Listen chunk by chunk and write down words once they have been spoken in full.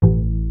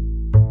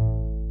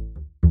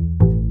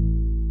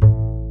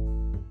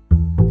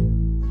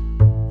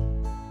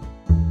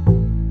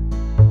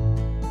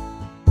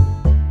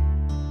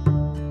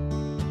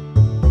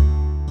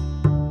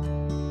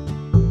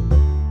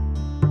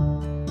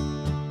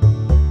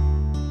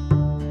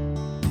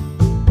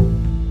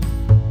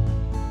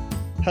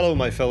Hello,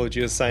 my fellow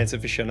geoscience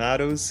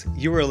aficionados.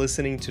 You are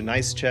listening to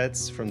Nice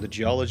Chats from the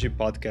Geology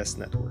Podcast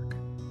Network.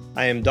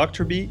 I am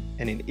Dr. B,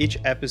 and in each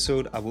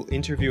episode, I will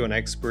interview an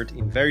expert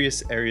in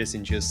various areas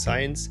in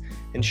geoscience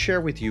and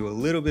share with you a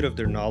little bit of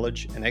their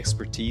knowledge and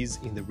expertise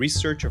in the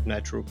research of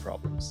natural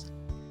problems.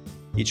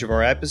 Each of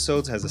our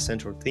episodes has a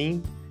central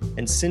theme,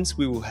 and since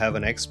we will have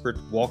an expert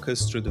walk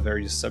us through the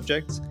various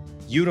subjects,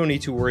 you don't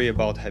need to worry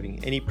about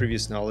having any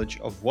previous knowledge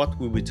of what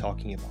we'll be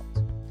talking about.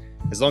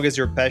 As long as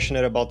you're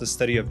passionate about the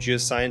study of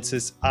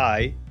geosciences,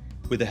 I,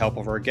 with the help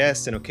of our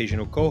guest and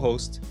occasional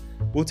co-host,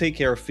 will take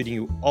care of feeding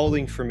you all the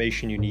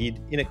information you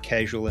need in a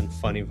casual and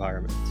fun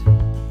environment.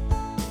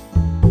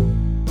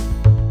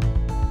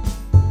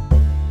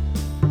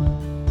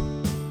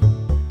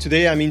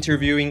 Today I'm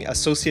interviewing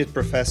Associate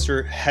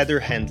Professor Heather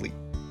Handley.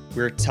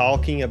 We're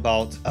talking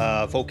about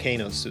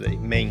volcanoes today,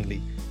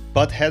 mainly.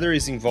 But Heather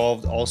is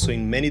involved also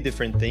in many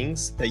different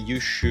things that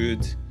you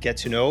should get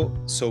to know,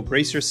 so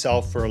brace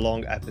yourself for a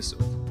long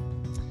episode.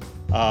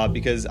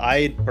 Because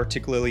I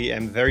particularly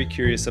am very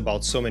curious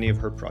about so many of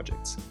her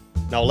projects.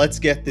 Now let's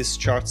get this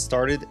chart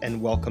started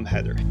and welcome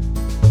Heather.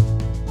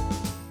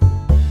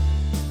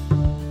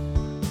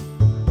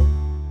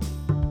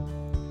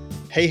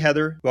 Hey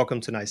Heather,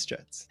 welcome to Nice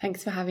Chats.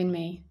 Thanks for having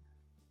me.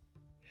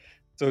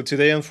 So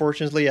today,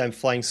 unfortunately, I'm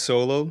flying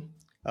solo.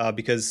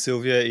 Because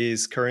Sylvia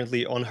is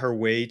currently on her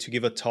way to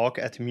give a talk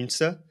at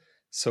Münster.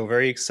 So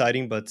very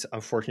exciting, but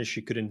unfortunately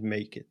she couldn't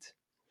make it.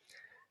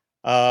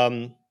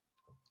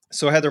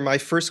 So Heather, my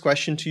first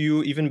question to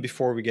you, even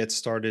before we get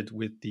started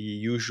with the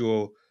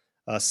usual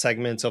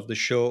segments of the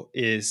show,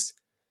 is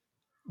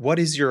what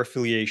is your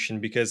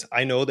affiliation? Because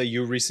I know that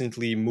you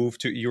recently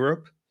moved to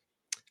Europe,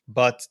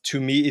 but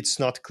to me it's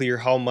not clear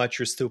how much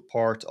you're still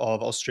part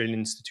of Australian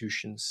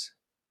institutions.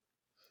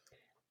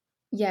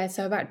 Yeah,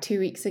 so about 2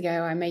 weeks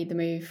ago, I made the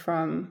move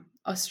from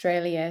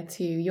Australia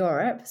to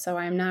Europe. So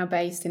I'm now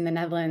based in the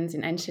Netherlands,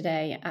 in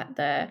Enschede, at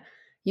the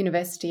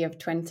University of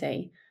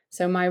Twente.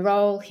 So my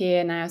role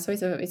here now, so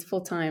it's a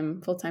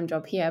full-time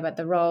job here, but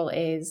the role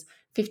is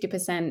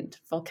 50%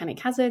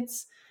 volcanic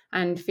hazards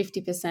and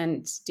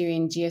 50%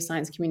 doing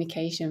geoscience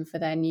communication for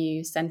their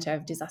new Centre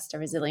of Disaster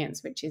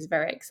Resilience, which is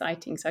very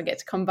exciting. So I get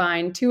to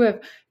combine two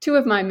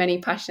of my many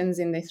passions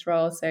in this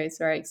role. So it's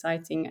very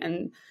exciting.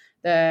 And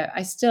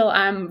I still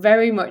am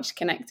very much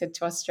connected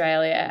to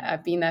Australia.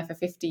 I've been there for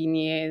 15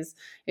 years.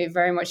 It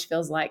very much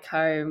feels like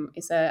home.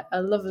 It's a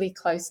lovely,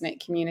 close-knit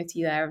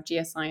community there of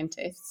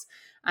geoscientists.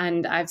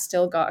 And I've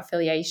still got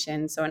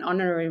affiliation, so an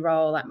honorary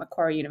role at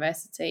Macquarie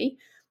University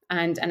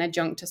and an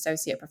adjunct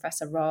associate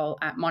professor role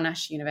at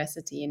Monash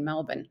University in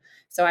Melbourne.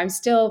 So I'm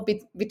still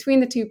between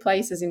the two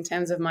places in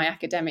terms of my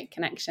academic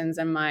connections,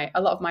 and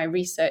a lot of my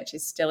research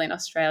is still in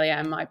Australia,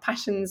 and my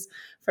passions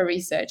for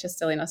research are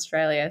still in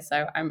Australia.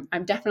 So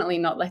I'm definitely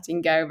not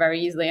letting go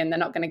very easily, and they're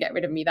not going to get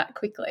rid of me that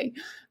quickly.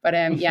 But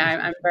I'm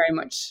very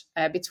much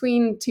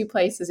between two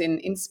places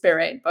in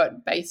spirit,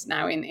 but based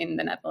now in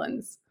the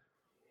Netherlands.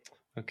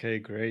 Okay,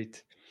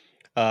 great.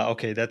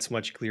 Okay, that's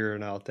much clearer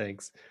now.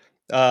 Thanks.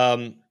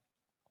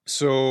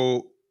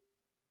 So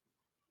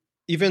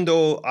even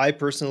though I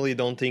personally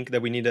don't think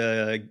that we need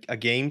a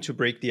game to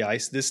break the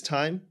ice this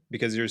time,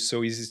 because you're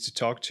so easy to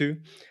talk to,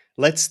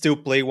 let's still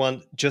play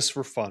one just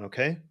for fun,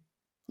 okay?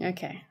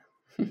 Okay.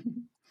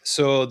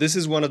 So this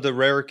is one of the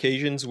rare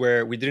occasions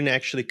where we didn't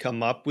actually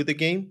come up with a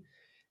game.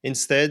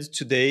 Instead,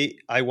 today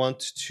I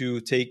want to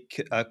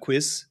take a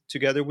quiz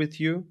together with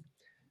you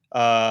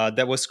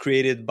that was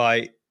created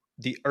by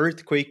the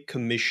Earthquake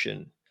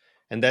Commission.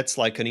 And that's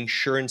like an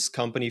insurance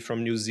company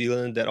from New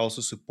Zealand that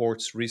also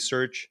supports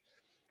research.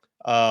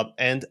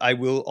 And I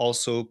will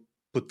also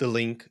put the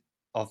link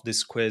of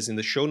this quiz in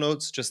the show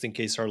notes, just in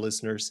case our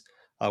listeners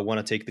want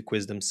to take the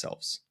quiz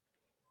themselves.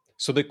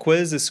 So the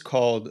quiz is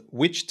called,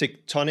 Which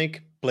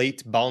Tectonic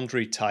Plate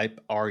Boundary Type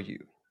Are You?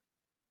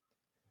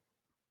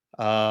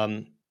 Are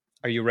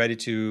you ready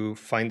to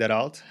find that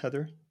out,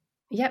 Heather?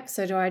 Yep.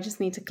 So do I just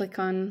need to click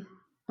on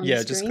Yeah,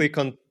 the just screen? click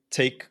on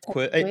take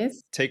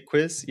quiz. Take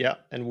quiz, yeah,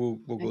 and we'll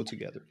Okay. go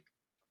together.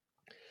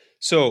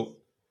 So,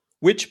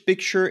 which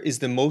picture is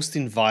the most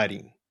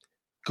inviting?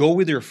 Go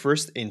with your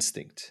first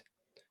instinct.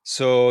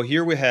 So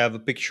here we have a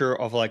picture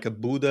of like a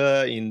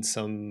Buddha in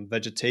some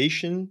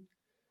vegetation,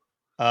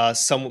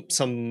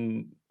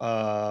 some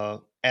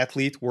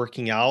athlete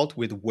working out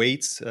with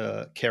weights,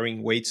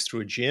 carrying weights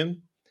through a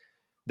gym.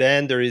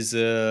 Then there is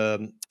a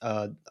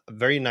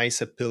very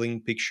nice,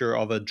 appealing picture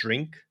of a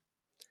drink.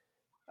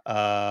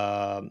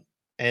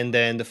 And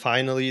then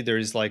finally, there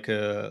is like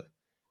a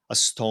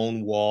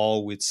stone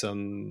wall with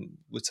some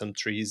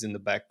trees in the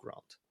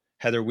background.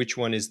 Heather, which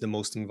one is the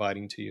most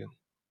inviting to you?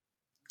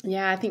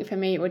 Yeah, I think for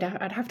me,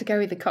 I'd have to go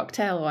with the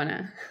cocktail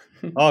one.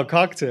 Oh,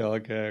 cocktail.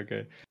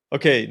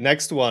 Okay,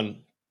 next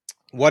one.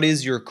 What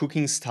is your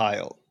cooking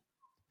style?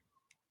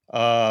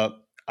 Uh,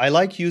 I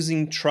like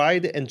using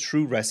tried and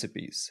true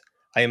recipes.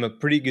 I am a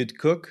pretty good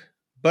cook,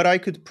 but I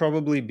could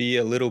probably be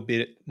a little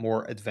bit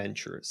more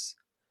adventurous.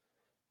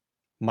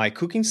 My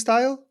cooking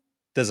style?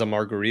 Does a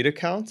margarita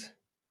count?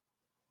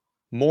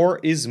 More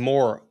is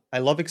more. I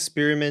love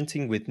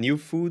experimenting with new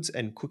foods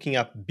and cooking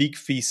up big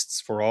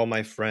feasts for all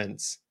my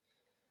friends.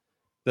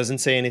 Doesn't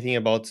say anything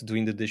about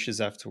doing the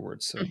dishes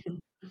afterwards. So,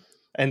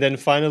 and then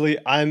finally,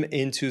 I'm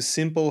into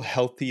simple,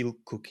 healthy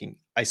cooking.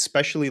 I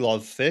especially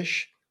love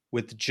fish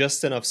with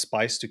just enough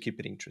spice to keep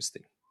it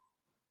interesting.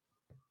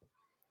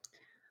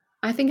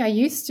 I think I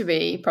used to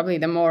be probably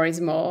the more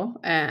is more,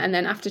 and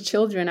then after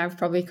children, I've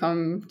probably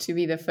come to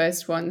be the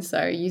first one.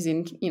 So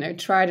using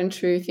tried and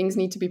true things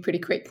need to be pretty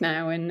quick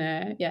now, and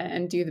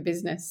and do the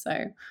business.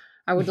 So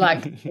I would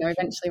like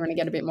eventually when I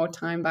get a bit more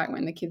time back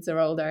when the kids are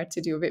older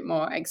to do a bit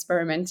more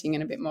experimenting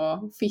and a bit more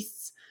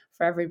feasts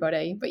for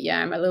everybody. But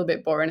yeah, I'm a little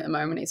bit boring at the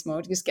moment. It's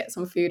more just get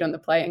some food on the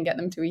plate and get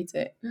them to eat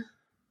it.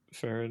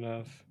 Fair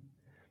enough.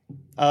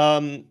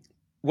 Um,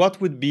 what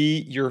would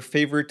be your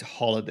favorite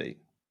holiday?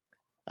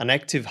 An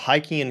active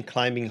hiking and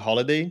climbing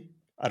holiday?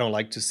 I don't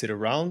like to sit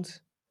around.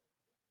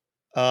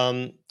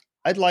 Um,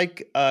 I'd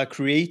like a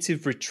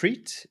creative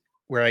retreat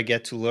where I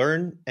get to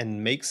learn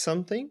and make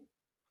something.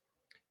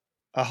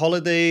 A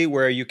holiday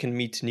where you can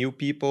meet new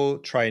people,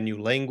 try a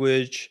new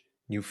language,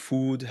 new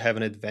food, have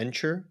an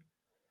adventure.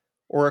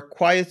 Or a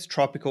quiet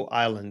tropical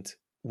island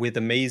with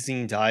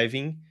amazing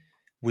diving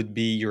would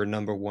be your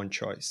number one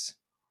choice.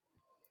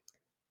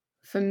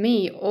 For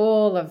me,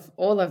 all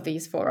of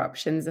these four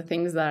options are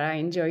things that I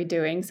enjoy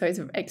doing. So it's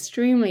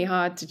extremely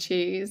hard to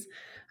choose.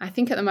 I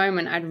think at the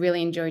moment I'd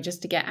really enjoy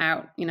just to get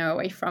out,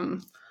 away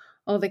from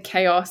all the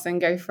chaos and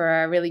go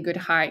for a really good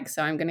hike.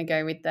 So I'm going to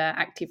go with the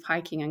active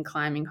hiking and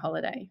climbing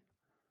holiday.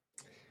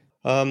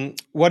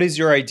 What is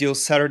your ideal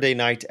Saturday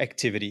night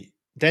activity?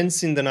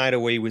 Dancing the night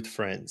away with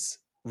friends,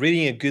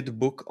 reading a good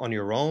book on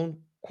your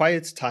own,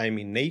 quiet time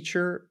in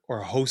nature,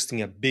 or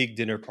hosting a big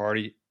dinner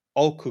party,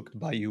 all cooked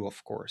by you,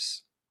 of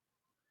course.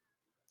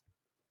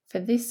 For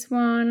this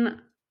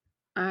one,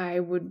 I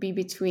would be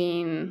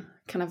between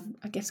kind of,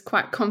 I guess,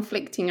 quite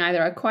conflicting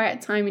either a quiet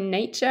time in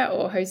nature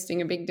or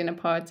hosting a big dinner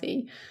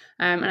party.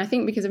 And I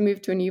think because I've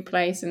moved to a new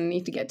place and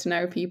need to get to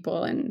know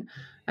people and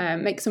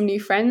make some new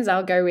friends,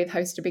 I'll go with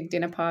host a big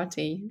dinner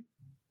party.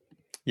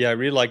 Yeah, I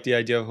really like the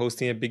idea of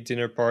hosting a big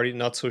dinner party.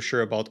 Not so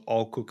sure about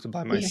all cooked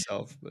by Yeah.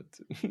 myself, but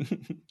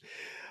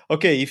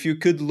okay, if you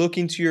could look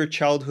into your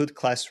childhood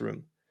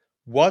classroom,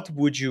 what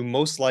would you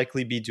most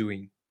likely be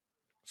doing?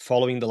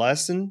 Following the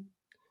lesson,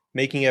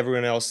 making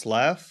everyone else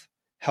laugh,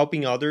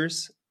 helping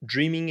others,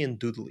 dreaming and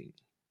doodling.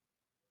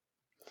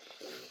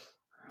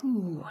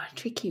 Ooh, a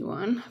tricky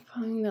one.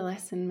 Following the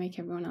lesson, make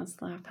everyone else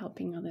laugh,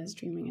 helping others,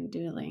 dreaming and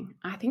doodling.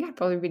 I think I'd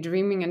probably be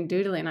dreaming and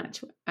doodling,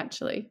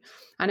 actually.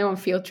 I know on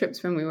field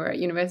trips when we were at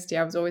university,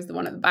 I was always the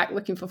one at the back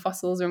looking for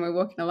fossils when we were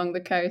walking along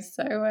the coast.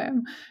 So,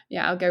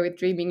 yeah, I'll go with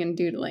dreaming and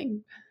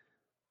doodling.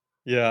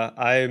 Yeah,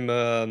 I'm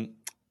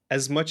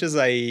as much as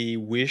I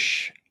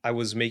wish I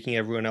was making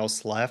everyone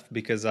else laugh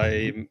because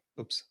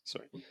oops,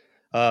 sorry.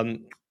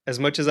 As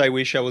much as I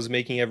wish I was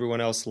making everyone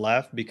else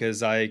laugh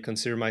because I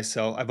consider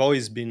myself I've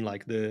always been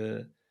like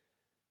the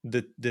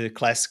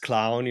class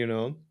clown, you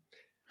know.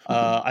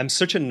 I'm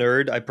such a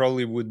nerd, I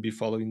probably would be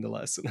following the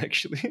lesson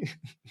actually.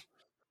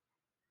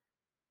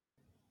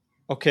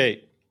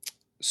 Okay,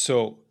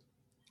 so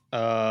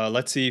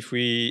let's see if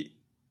we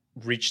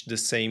reach the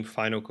same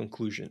final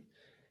conclusion.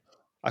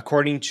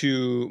 According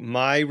to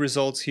my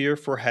results here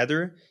for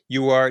Heather,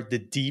 you are the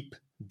deep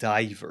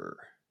diver.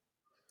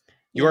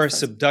 You are a Yes, that's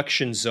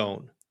subduction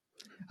zone,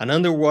 an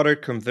underwater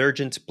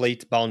convergent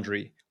plate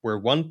boundary where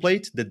one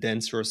plate, the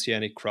denser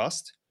oceanic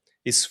crust,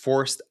 is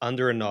forced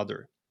under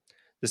another.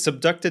 The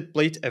subducted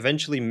plate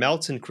eventually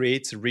melts and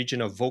creates a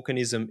region of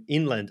volcanism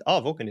inland.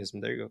 Oh,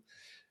 volcanism, there you go,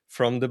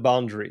 from the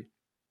boundary.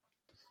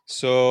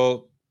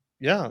 So,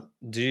 yeah,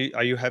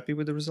 are you happy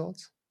with the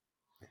results?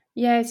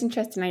 yeah, it's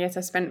interesting. I guess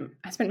I spent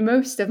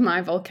most of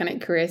my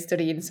volcanic career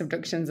studying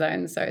subduction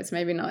zones, so it's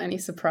maybe not any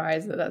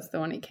surprise that that's the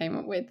one it came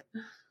up with.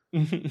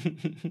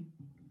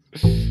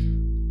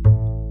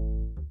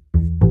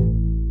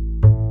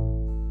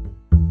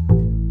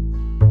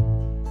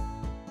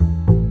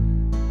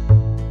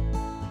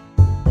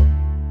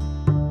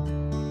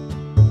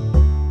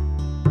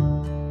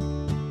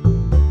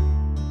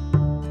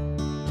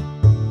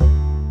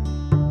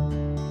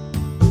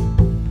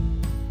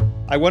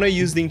 I want to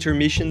use the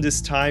intermission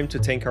this time to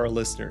thank our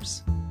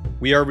listeners.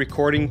 We are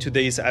recording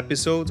today's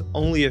episode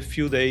only a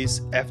few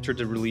days after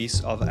the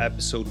release of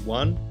episode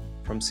 1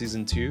 from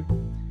season 2.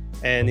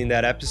 And in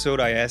that episode,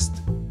 I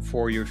asked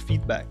for your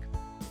feedback.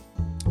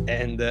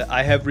 And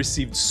I have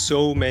received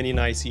so many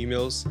nice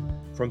emails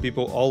from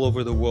people all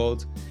over the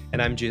world.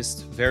 And I'm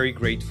just very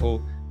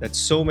grateful that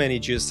so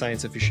many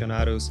geoscience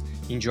aficionados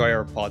enjoy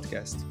our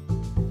podcast.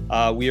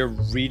 We are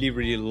really,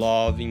 really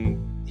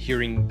loving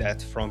hearing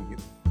that from you.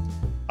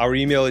 Our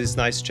email is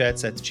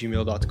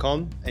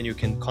nicechats@gmail.com, and you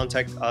can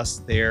contact us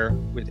there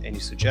with any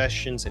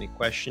suggestions, any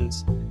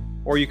questions,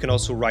 or you can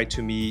also write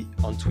to me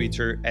on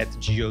Twitter at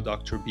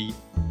GeoDrB,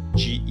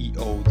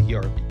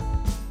 GeoDrB.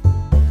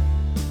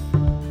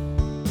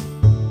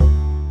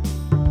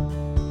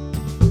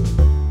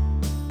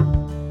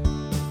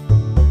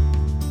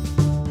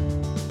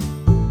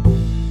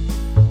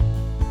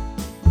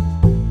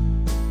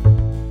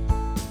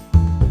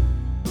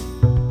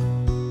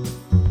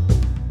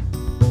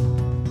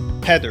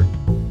 Heather,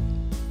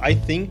 I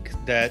think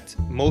that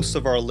most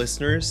of our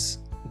listeners,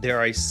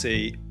 dare I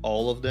say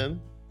all of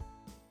them,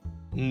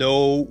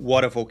 know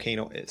what a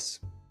volcano is.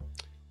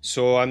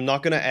 So I'm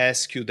not going to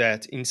ask you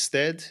that.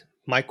 Instead,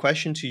 my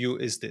question to you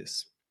is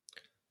this.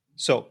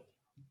 So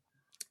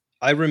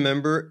I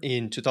remember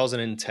in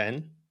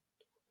 2010,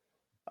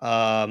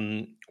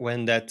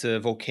 when that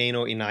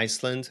volcano in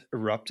Iceland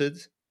erupted,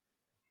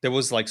 there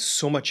was like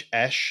so much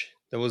ash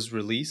that was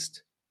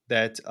released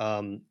that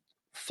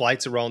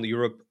flights around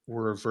Europe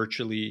were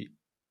virtually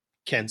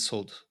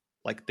canceled.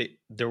 Like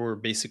there were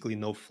basically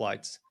no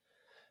flights,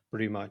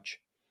 pretty much.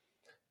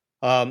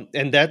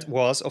 And that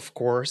was, of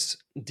course,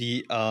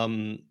 the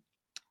oh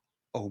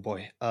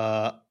boy,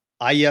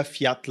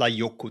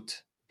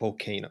 Eyjafjallajökull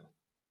volcano.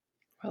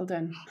 Well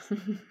done.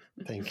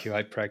 Thank you.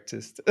 I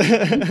practiced.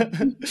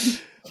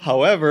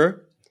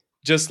 However,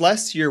 just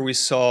last year we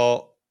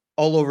saw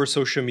all over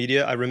social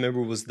media. I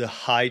remember it was the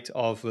height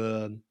of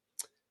the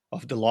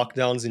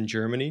lockdowns in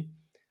Germany.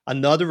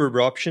 Another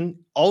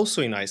eruption,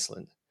 also in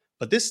Iceland,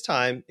 but this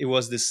time it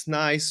was this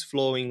nice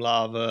flowing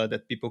lava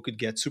that people could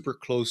get super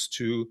close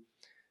to.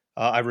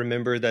 I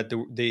remember that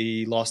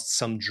they lost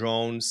some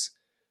drones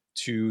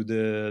to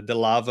the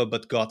lava,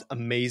 but got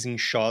amazing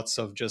shots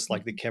of just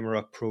like the camera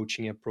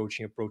approaching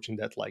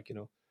that, like,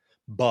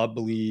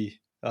 bubbly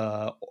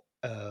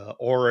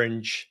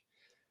orange,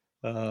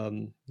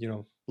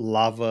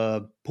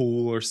 lava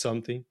pool or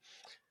something.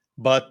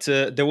 But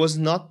there was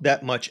not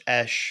that much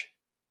ash,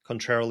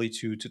 contrarily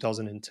to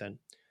 2010.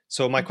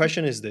 So my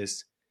question is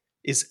this: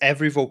 is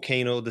every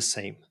volcano the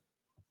same?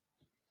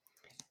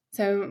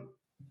 So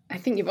I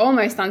think you've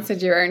almost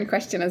answered your own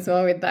question as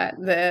well with that.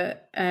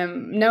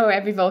 No,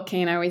 every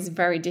volcano is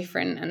very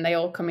different, and they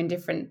all come in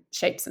different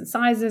shapes and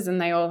sizes, and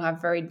they all have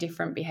very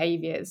different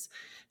behaviors.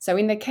 So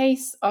in the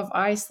case of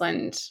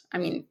Iceland, I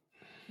mean,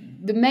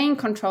 the main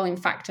controlling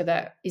factor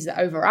that is the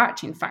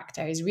overarching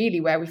factor is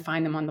really where we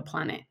find them on the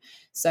planet.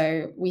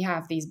 So we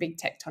have these big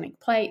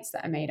tectonic plates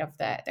that are made of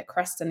the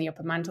crust and the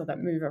upper mantle that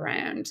move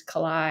around,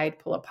 collide,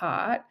 pull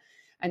apart.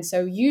 And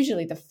so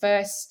usually the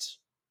first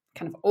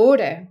kind of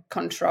order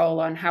control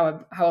on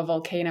how a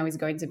volcano is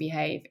going to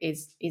behave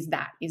is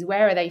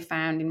where are they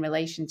found in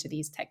relation to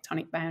these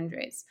tectonic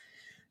boundaries.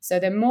 So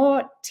the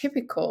more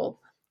typical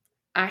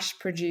ash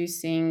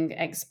producing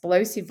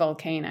explosive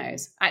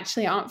volcanoes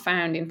actually aren't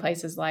found in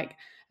places like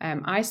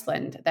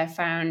Iceland. They're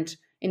found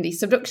in these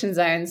subduction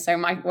zones, so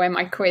where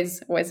my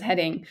quiz was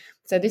heading.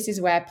 So this is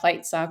where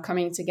plates are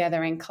coming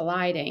together and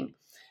colliding,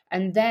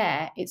 and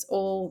there it's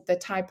all the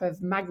type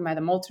of magma, the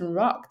molten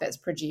rock that's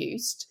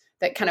produced,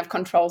 that kind of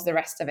controls the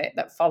rest of it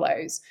that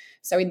follows.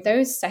 So in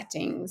those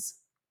settings,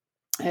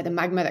 the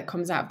magma that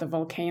comes out of the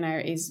volcano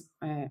is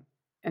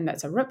and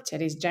that's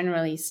erupted is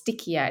generally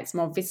stickier. It's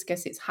more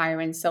viscous. It's higher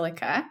in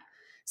silica.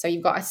 So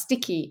you've got a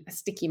sticky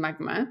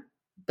magma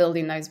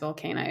building those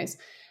volcanoes.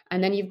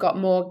 And then you've got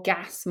more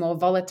gas, more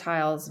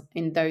volatiles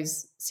in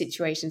those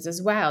situations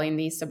as well in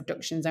these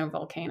subduction zone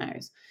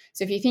volcanoes.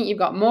 So if you think you've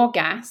got more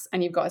gas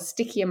and you've got a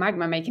stickier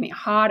magma making it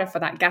harder for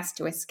that gas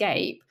to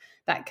escape,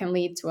 that can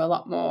lead to a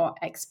lot more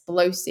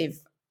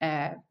explosive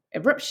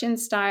eruption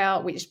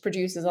style, which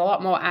produces a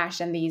lot more ash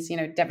and these,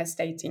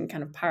 devastating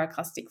kind of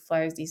pyroclastic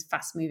flows, these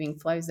fast-moving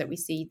flows that we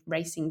see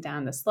racing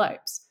down the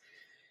slopes.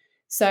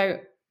 So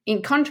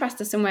in contrast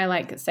to somewhere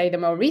like, say, the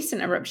more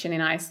recent eruption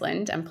in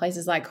Iceland and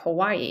places like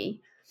Hawaii,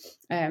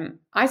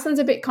 Iceland's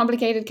a bit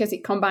complicated because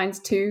it combines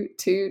two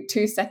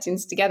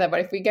settings together.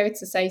 But if we go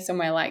to, say,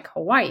 somewhere like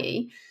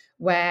Hawaii,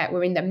 where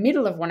we're in the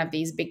middle of one of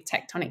these big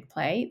tectonic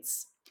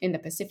plates in the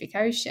Pacific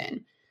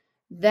Ocean,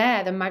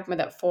 there the magma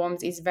that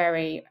forms is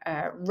very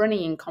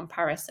runny in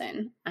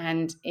comparison,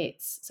 and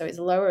it's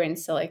lower in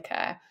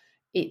silica,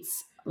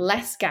 it's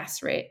less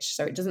gas rich,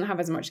 so it doesn't have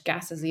as much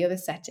gas as the other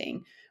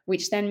setting,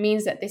 which then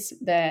means that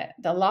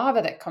the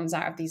lava that comes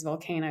out of these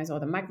volcanoes, or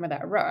the magma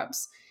that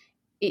erupts,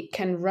 it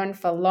can run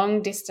for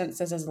long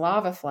distances as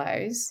lava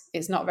flows.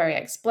 It's not very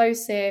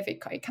explosive.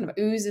 It kind of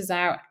oozes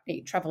out.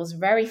 It travels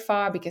very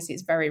far because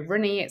it's very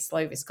runny, it's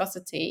low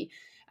viscosity,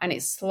 and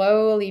it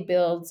slowly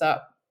builds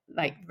up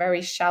like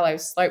very shallow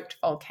sloped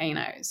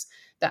volcanoes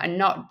that are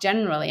not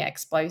generally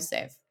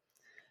explosive.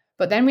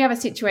 But then we have a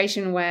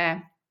situation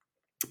where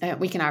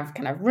we can have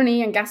kind of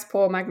runny and gas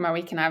poor magma.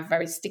 We can have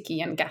very sticky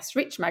and gas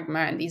rich magma,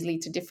 and these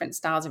lead to different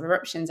styles of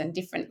eruptions and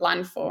different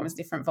landforms,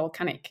 different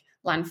volcanic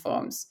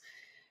landforms.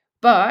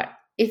 But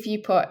if you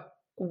put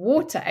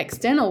water,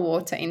 external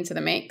water, into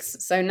the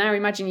mix, so now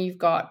imagine you've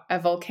got a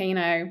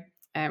volcano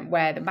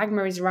where the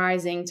magma is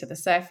rising to the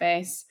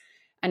surface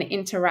and it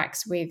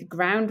interacts with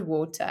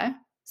groundwater.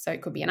 So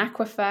it could be an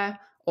aquifer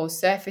or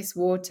surface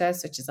water,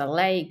 such as a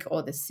lake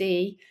or the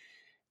sea.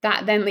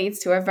 That then leads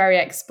to a very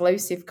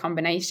explosive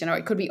combination, or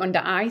it could be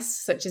under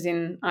ice, such as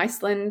in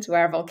Iceland,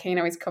 where a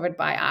volcano is covered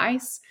by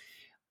ice.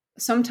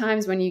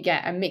 Sometimes when you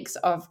get a mix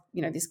of,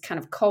 this kind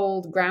of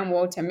cold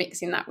groundwater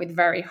mixing that with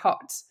very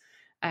hot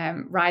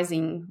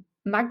rising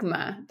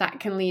magma that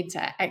can lead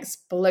to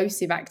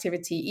explosive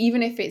activity,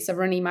 even if it's a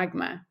runny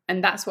magma.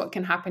 And that's what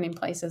can happen in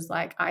places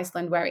like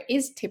Iceland, where it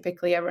is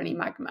typically a runny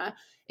magma.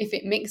 If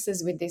it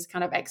mixes with this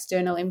kind of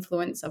external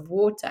influence of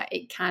water,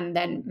 it can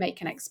then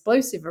make an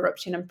explosive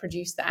eruption and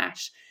produce the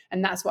ash.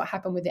 And that's what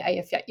happened with the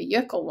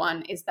Eyjafjallajökull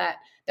one, is that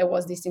there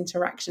was this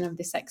interaction of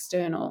this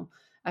external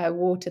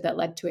water that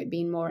led to it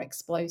being more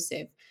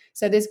explosive.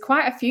 So there's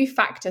quite a few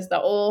factors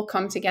that all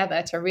come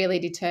together to really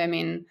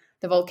determine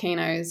the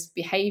volcano's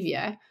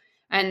behavior.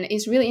 And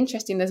it's really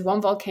interesting. There's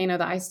one volcano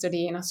that I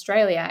study in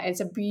Australia. It's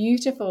a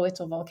beautiful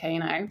little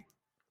volcano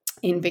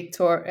in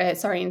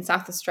in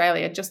South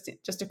Australia,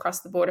 just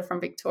across the border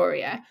from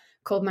Victoria,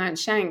 called Mount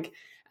Schank.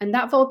 And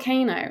that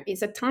volcano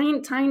is a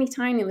tiny, tiny,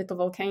 tiny little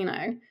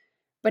volcano,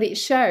 but it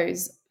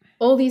shows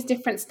all these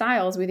different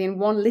styles within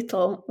one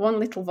little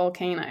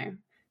volcano.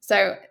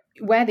 So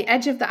where the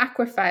edge of the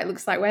aquifer, it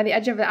looks like where the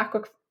edge of the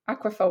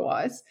aquifer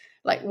was,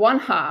 like one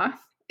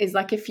half is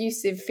like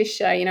effusive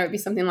fissure, it'd be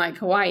something like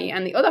Hawaii,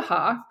 and the other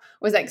half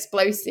was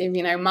explosive,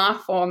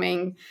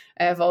 mar-forming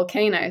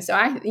volcano.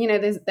 So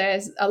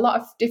there's a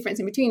lot of difference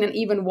in between, and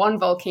even one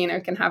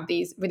volcano can have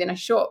these within a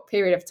short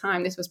period of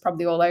time. This was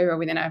probably all over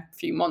within a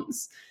few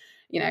months.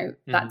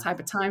 That type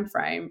of time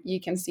frame,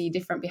 you can see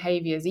different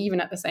behaviors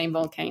even at the same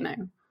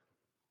volcano.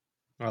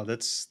 Oh,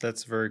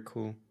 that's very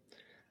cool.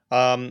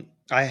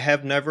 I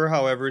have never,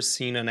 however,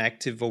 seen an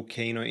active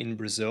volcano in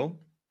Brazil.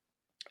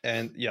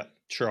 And yeah,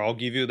 sure, I'll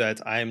give you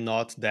that. I am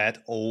not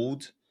that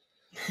old,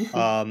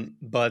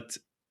 but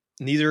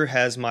neither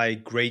has my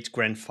great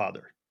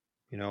grandfather.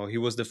 He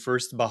was the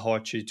first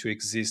Bahote to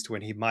exist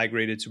when he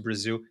migrated to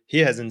Brazil. He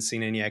hasn't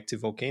seen any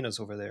active volcanoes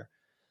over there.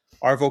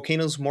 Are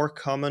volcanoes more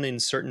common in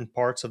certain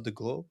parts of the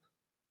globe?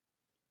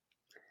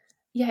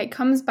 Yeah, it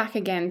comes back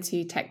again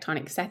to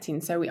tectonic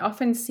settings. So we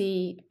often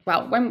see,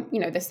 when,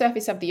 the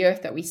surface of the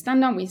earth that we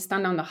stand on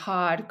the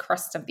hard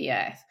crust of the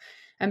earth.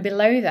 And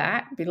below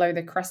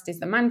the crust is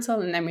the mantle,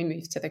 and then we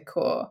move to the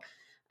core.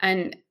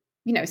 And,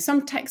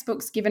 some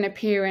textbooks give an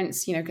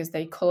appearance, because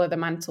they color the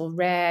mantle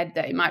red,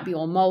 that it might be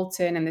all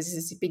molten and there's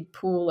this big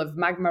pool of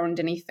magma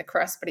underneath the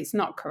crust, but it's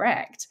not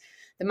correct.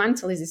 The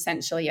mantle is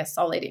essentially a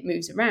solid. It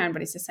moves around,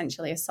 but it's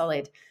essentially a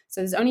solid.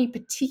 So there's only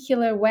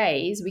particular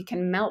ways we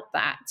can melt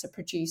that to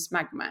produce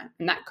magma.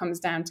 And that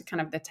comes down to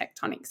kind of the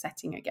tectonic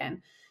setting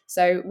again.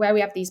 So where we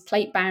have these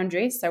plate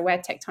boundaries, so where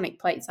tectonic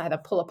plates either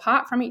pull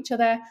apart from each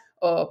other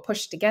or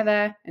push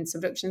together, and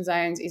subduction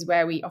zones is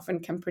where we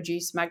often can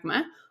produce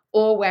magma,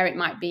 or where it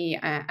might be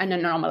an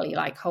anomaly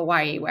like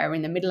Hawaii, where we're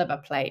in the middle of a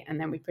plate and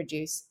then we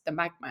produce the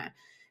magma.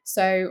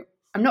 So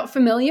I'm not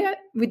familiar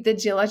with the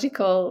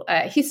geological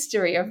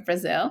history of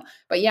Brazil,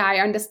 but yeah, I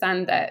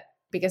understand that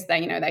because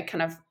they're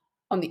kind of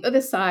on the other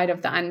side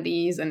of the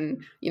Andes,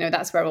 and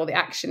that's where all the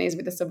action is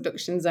with the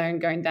subduction zone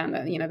going down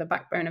the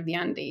backbone of the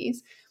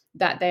Andes,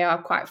 that they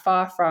are quite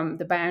far from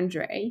the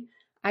boundary.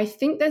 I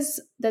think there's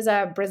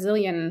a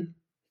Brazilian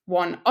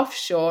one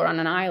offshore on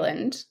an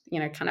island,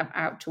 kind of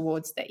out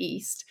towards the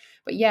east.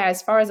 But yeah,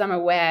 as far as I'm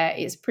aware,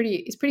 it's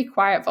pretty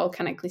quiet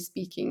volcanically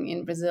speaking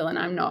in Brazil, and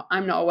I'm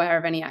not aware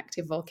of any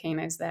active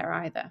volcanoes there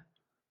either.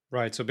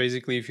 Right. So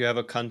basically, if you have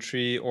a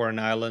country or an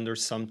island or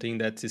something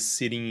that is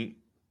sitting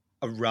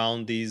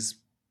around these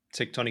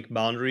tectonic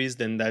boundaries,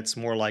 then that's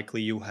more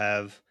likely you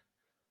have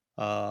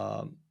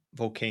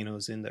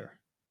volcanoes in there.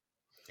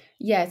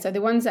 Yeah, so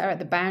the ones that are at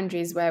the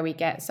boundaries where we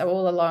get, so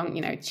all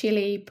along,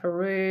 Chile,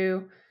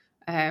 Peru,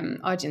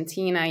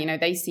 Argentina,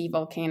 they see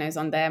volcanoes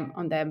on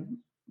their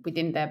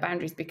within their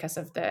boundaries because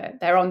of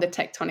they're on the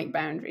tectonic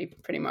boundary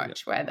pretty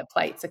much, where the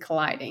plates are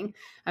colliding.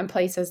 And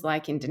places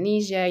like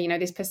Indonesia,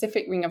 this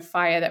Pacific Ring of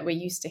Fire that we're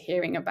used to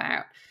hearing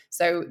about.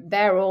 So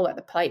they're all at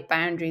the plate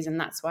boundaries, and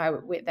that's why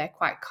they're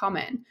quite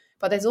common.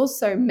 But there's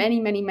also many,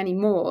 many, many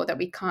more that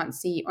we can't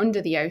see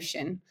under the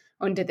ocean,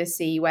 under the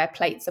sea, where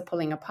plates are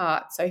pulling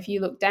apart. So if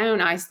you look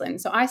down Iceland,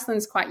 so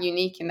Iceland's quite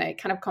unique in that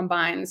it kind of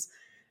combines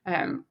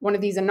one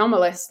of these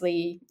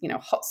anomalously,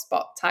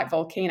 hotspot type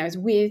volcanoes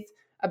with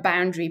a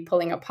boundary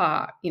pulling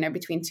apart,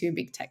 between two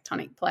big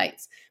tectonic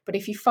plates. But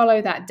if you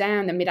follow that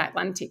down the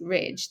mid-Atlantic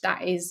ridge,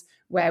 that is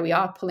where we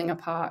are pulling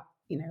apart,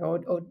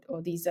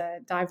 or these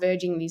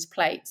diverging these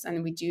plates,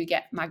 and we do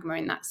get magma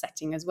in that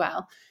setting as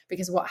well.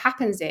 Because what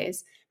happens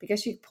is,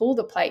 because you pull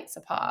the plates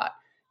apart,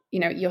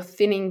 you're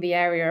thinning the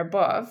area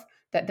above,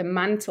 that the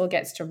mantle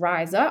gets to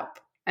rise up.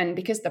 And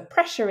because the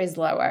pressure is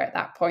lower at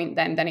that point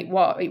than it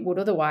would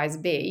otherwise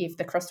be if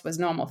the crust was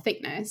normal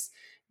thickness,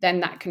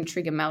 then that can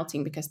trigger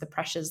melting because the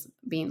pressure's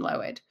being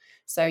lowered.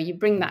 So you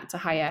bring that to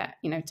higher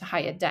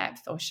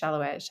depth or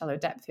shallow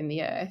depth in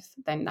the earth,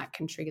 then that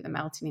can trigger the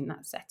melting in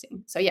that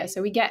setting. So yeah,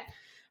 so we get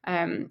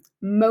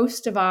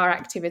most of our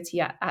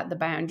activity at the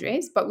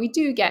boundaries, but we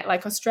do get,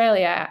 like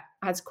Australia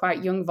has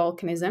quite young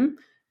volcanism,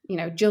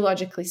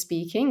 geologically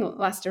speaking.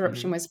 Last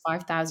eruption was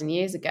 5,000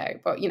 years ago,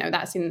 but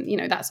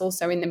that's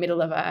also in the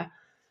middle of a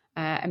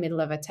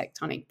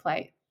tectonic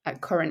plate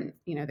at current,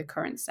 the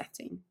current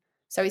setting.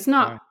 So it's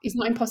not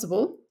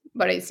impossible,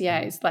 but it's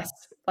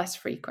less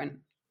frequent.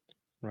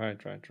 Right.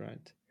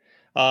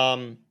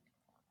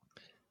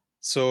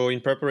 So, in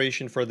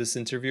preparation for this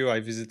interview, I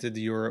visited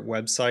your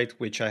website,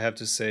 which I have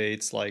to say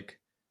it's like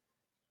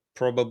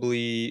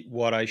probably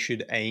what I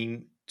should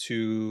aim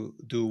to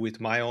do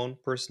with my own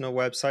personal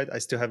website. I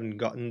still haven't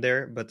gotten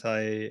there, but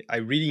I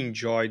really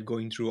enjoyed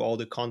going through all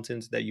the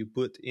content that you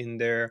put in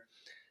there.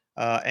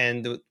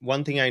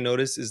 One thing I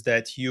noticed is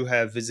that you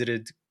have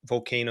visited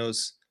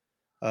volcanoes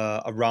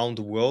around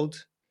the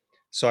world.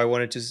 So I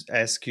wanted to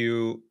ask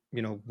you,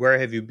 where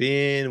have you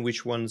been?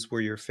 Which ones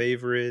were your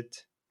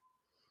favorite?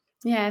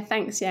 Yeah,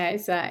 thanks. Yeah,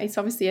 it's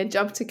obviously a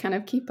job to kind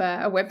of keep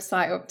a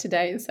website up to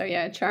date. So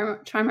yeah,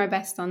 try my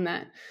best on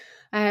that.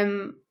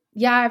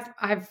 Yeah,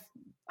 I've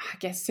I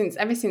guess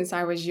ever since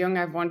I was young,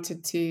 I've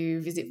wanted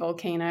to visit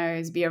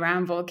volcanoes, be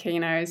around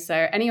volcanoes.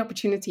 So any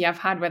opportunity I've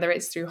had, whether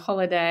it's through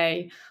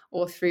holiday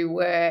or through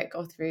work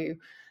or through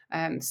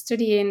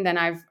studying, then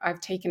I've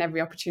taken every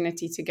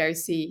opportunity to go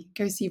see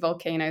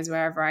volcanoes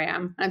wherever I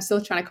am. And I'm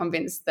still trying to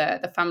convince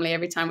the family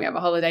every time we have a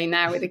holiday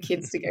now with the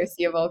kids to go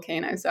see a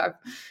volcano. So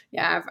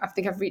I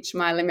think I've reached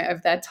my limit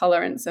of their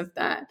tolerance of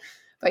that.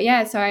 But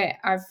yeah, so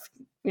I've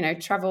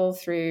traveled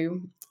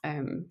through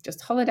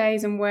just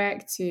holidays and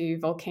work to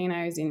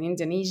volcanoes in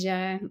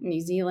Indonesia,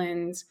 New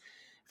Zealand,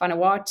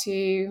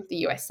 Vanuatu, the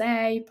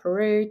USA,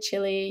 Peru,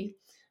 Chile,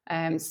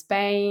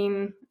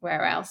 Spain,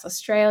 where else?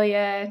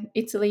 Australia,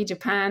 Italy,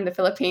 Japan, the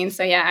Philippines.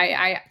 So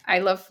yeah, I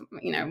love,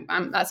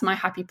 that's my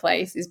happy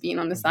place, is being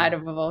on the side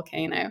of a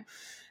volcano.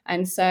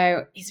 And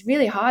so it's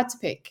really hard to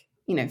pick,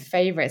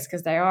 favorites,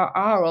 because they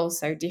are all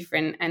so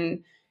different.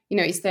 And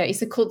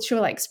it's a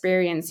cultural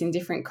experience in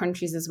different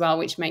countries as well,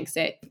 which makes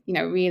it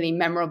really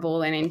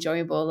memorable and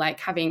enjoyable. Like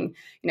having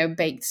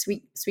baked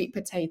sweet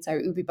potato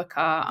ubi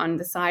bakar on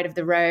the side of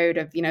the road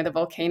of the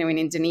volcano in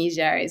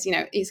Indonesia is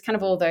it's kind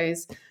of all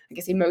those, I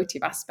guess,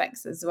 emotive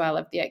aspects as well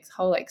of the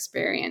whole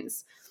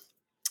experience.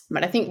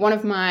 But I think one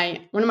of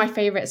my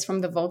favorites from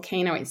the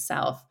volcano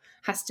itself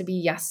has to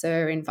be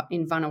Yasur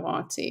in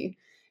Vanuatu,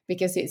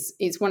 because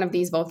it's one of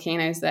these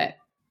volcanoes that,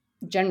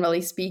 generally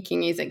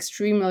speaking, is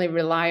extremely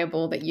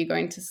reliable, that you're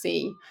going to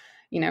see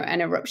an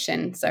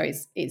eruption. So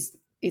it's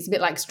a bit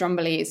like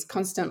Stromboli. It's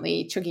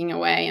constantly chugging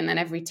away, and then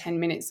every 10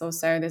 minutes or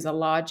so there's a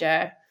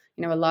larger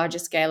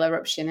scale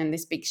eruption, and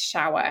this big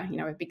shower,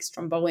 a big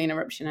Strombolian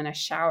eruption and a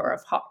shower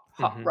of hot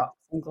rocks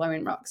and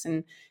glowing rocks.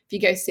 And if you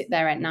go sit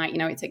there at night,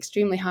 it's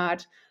extremely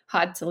hard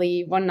to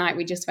leave. One night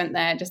we just went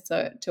there just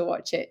to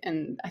watch it,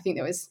 and I think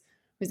there was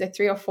there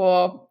 3 or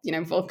 4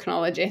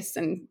 volcanologists,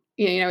 and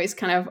it's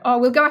kind of, oh,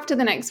 we'll go after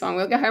the next one,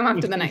 we'll go home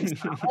after the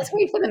next one, let's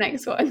wait for the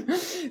next one.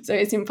 So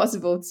it's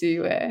impossible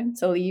to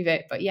leave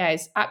it. But yeah,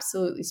 it's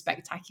absolutely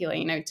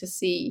spectacular to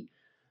see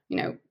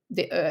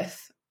the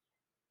earth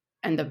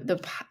and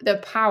the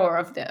power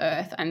of the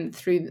earth, and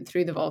through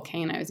the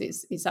volcanoes.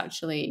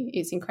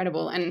 It's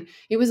incredible. And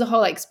it was a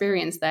whole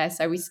experience there.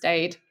 So we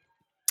stayed,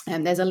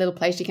 and there's a little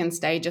place you can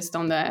stay just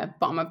on the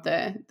bottom of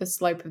the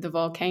slope of the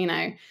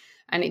volcano,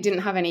 and it didn't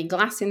have any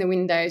glass in the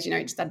windows.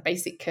 It just had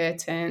basic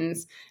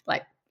curtains,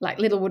 like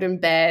little wooden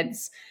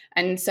beds.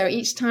 And so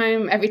each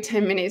time, every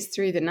 10 minutes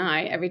through the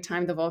night, every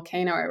time the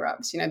volcano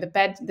erupts, the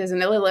bed, there's a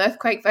little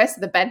earthquake first,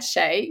 so the bed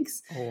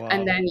shakes. Oh, wow.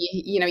 And then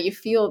you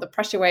feel the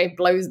pressure wave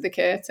blows the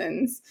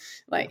curtains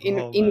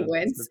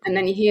inwards, so cool. And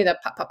then you hear the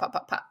pop, pop, pop,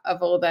 pop, pop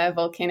of all the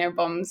volcano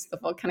bombs, the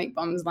volcanic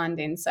bombs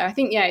landing. So I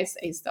think,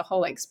 it's the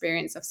whole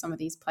experience of some of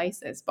these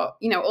places. But,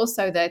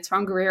 also the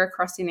Tongariro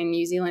crossing in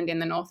New Zealand in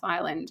the North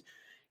Island,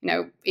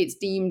 it's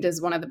deemed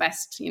as one of the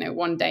best,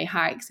 one-day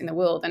hikes in the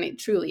world. And it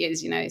truly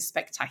is, a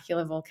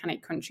spectacular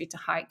volcanic country to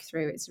hike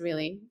through. It's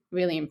really,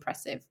 really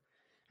impressive.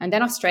 And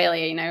then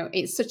Australia,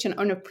 it's such an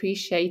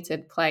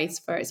unappreciated place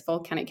for its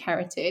volcanic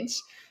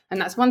heritage. And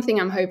that's one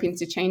thing I'm hoping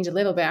to change a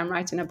little bit. I'm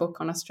writing a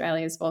book on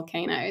Australia's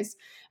volcanoes.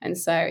 And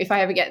so if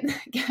I ever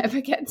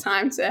get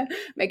time to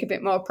make a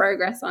bit more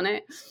progress on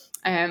it.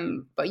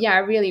 But yeah, I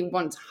really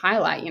want to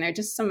highlight,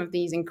 just some of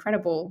these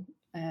incredible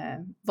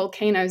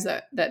volcanoes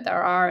that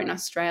there are in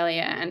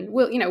Australia, and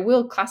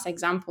world-class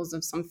examples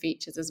of some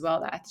features as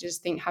well that I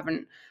just think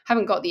haven't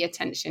got the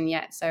attention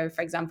yet. So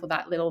for example,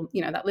 that little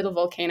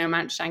volcano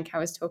Mount Shank I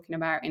was talking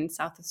about in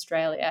South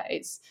Australia,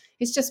 it's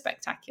just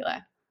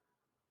spectacular.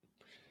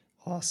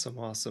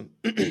 Awesome.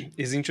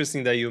 It's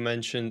interesting that you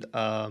mentioned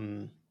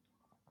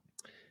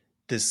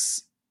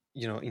this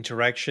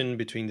interaction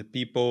between the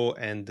people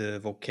and the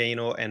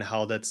volcano, and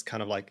how that's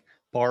kind of like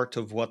part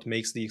of what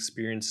makes the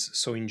experience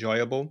so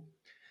enjoyable.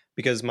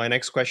 Because my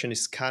next question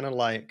is kind of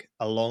like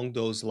along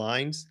those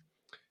lines,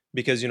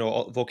 because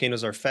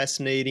volcanoes are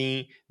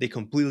fascinating. They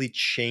completely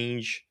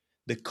change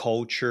the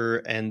culture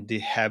and the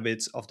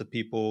habits of the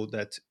people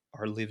that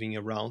are living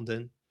around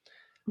them.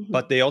 Mm-hmm.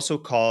 But they also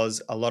cause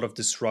a lot of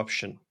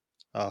disruption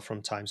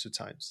from time to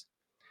time.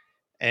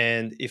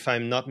 And if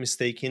I'm not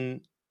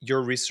mistaken,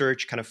 your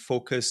research kind of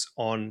focus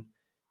on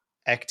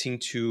acting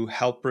to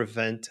help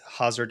prevent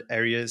hazard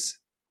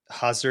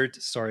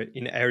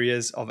in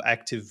areas of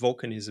active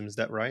volcanism. Is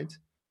that right?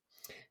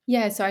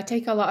 Yeah, so I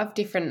take a lot of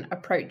different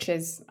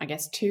approaches, I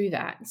guess, to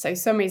that. So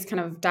some is kind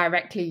of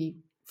directly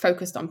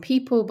focused on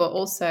people, but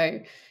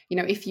also,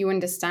 if you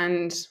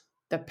understand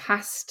the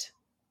past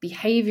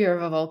behavior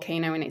of a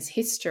volcano in its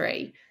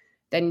history,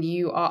 then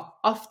you are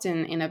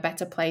often in a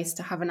better place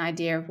to have an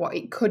idea of what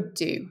it could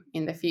do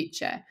in the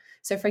future.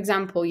 So, for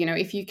example,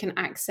 if you can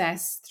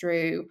access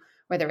through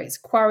whether it's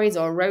quarries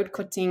or road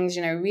cuttings,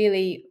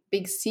 really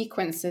big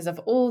sequences of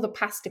all the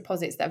past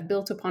deposits that have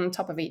built up on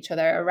top of each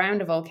other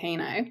around a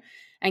volcano,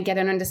 and get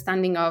an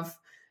understanding of,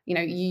 you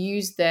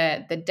use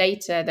the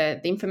data,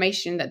 the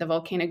information that the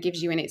volcano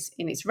gives you in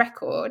its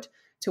record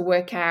to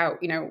work out,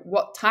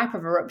 what type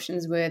of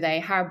eruptions were they,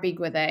 how big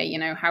were they,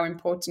 how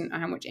important,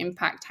 how much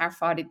impact, how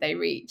far did they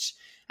reach.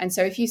 And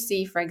so if you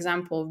see, for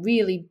example,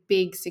 really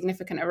big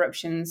significant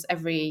eruptions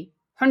every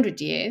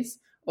 100 years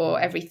or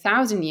every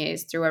 1,000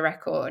 years through a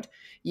record,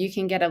 you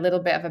can get a little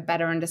bit of a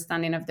better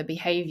understanding of the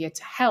behavior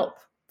to help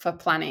for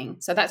planning.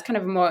 So that's kind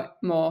of a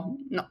more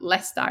not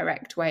less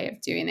direct way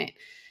of doing it.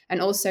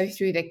 And also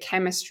through the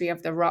chemistry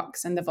of the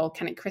rocks and the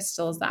volcanic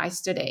crystals that I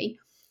study,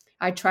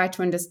 I try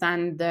to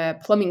understand the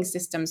plumbing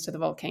systems to the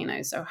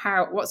volcano. So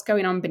what's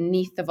going on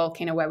beneath the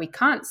volcano where we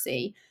can't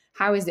see?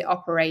 How is it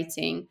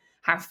operating?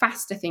 How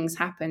fast do things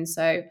happen?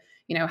 So,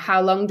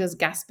 how long does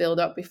gas build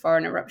up before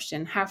an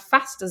eruption? How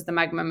fast does the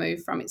magma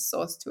move from its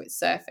source to its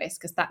surface?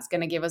 Because that's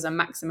going to give us a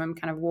maximum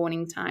kind of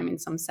warning time in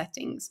some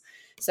settings.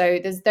 So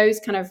there's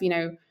those kind of,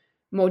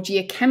 more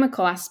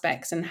geochemical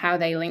aspects and how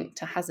they link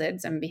to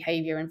hazards and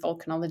behavior in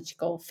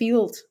volcanological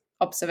field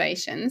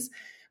observations.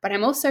 But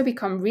I'm also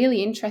become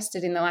really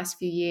interested in the last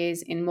few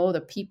years in more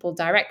the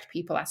direct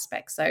people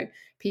aspects. So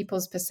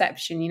people's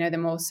perception, the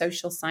more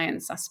social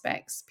science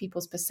aspects,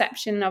 people's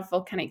perception of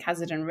volcanic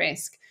hazard and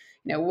risk.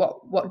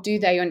 What do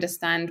they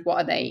understand? What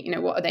are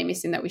they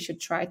missing that we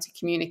should try to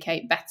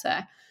communicate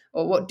better?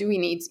 Or what do we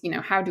need,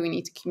 how do we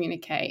need to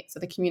communicate?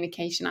 So the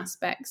communication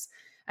aspects.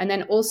 And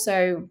then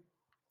also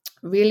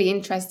really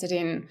interested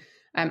in,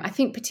 I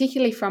think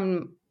particularly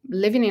from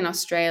living in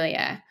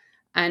Australia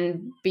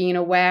and being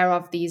aware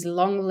of these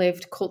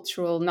long-lived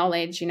cultural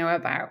knowledge,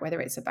 about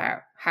whether it's about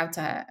how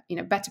to,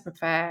 better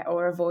prepare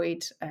or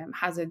avoid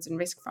hazards and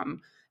risk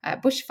from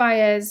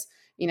bushfires,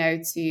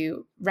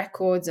 to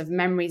records of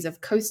memories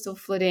of coastal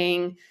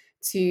flooding,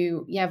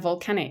 to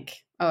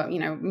volcanic or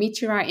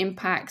meteorite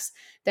impacts.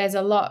 There's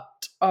a lot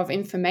of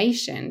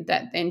information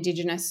that the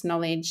Indigenous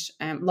knowledge,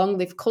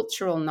 long-lived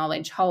cultural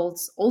knowledge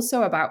holds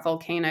also about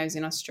volcanoes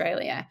in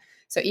Australia.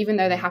 So even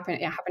though it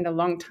happened a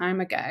long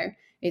time ago,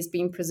 is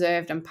being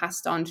preserved and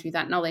passed on through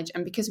that knowledge.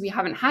 And because we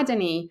haven't had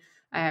any,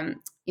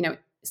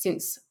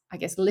 since I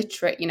guess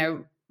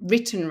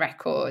written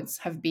records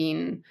have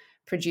been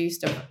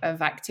produced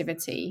of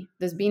activity,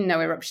 there's been no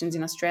eruptions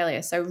in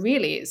Australia. So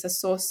really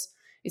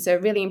it's a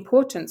really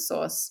important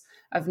source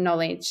of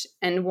knowledge.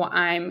 And what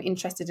I'm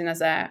interested in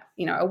as a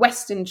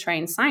Western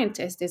trained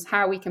scientist is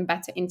how we can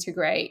better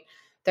integrate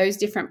those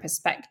different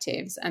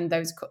perspectives and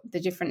the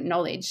different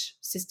knowledge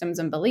systems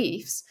and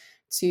beliefs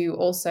to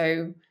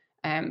also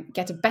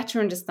get a better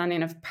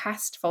understanding of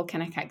past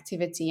volcanic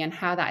activity and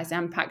how that has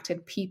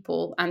impacted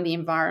people and the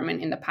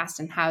environment in the past,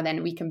 and how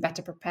then we can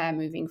better prepare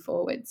moving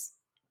forwards.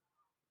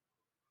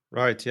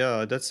 Right,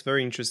 yeah, that's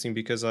very interesting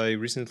because I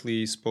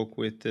recently spoke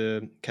with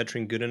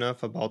Catherine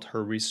Goodenough about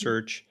her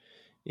research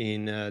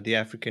in the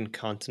African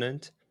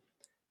continent.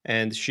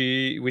 And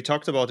we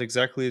talked about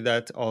exactly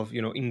that of,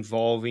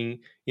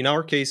 involving, in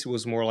our case, it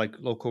was more like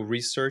local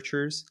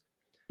researchers.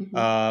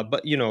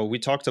 But we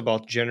talked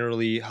about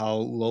generally how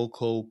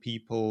local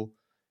people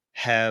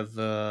have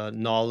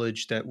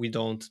knowledge that we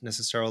don't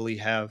necessarily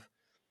have,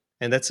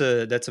 and that's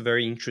a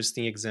very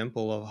interesting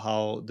example of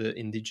how the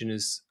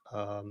indigenous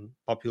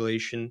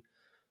population,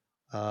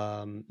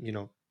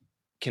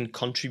 can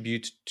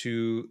contribute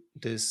to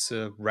this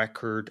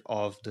record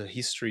of the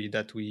history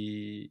that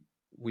we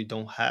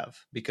don't have,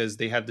 because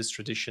they have this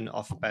tradition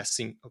of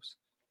passing. Oops,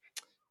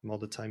 I'm all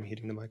the time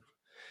hitting the microphone.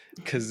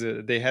 Because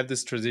they have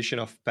this tradition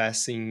of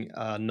passing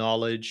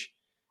knowledge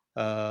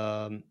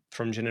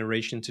from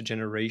generation to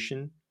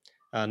generation,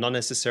 not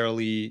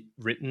necessarily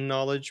written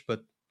knowledge,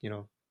 but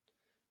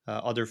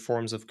other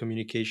forms of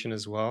communication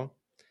as well.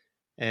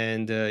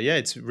 And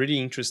it's really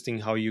interesting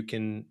how you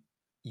can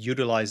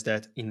utilize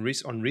that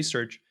on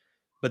research.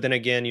 But then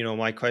again,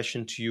 my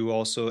question to you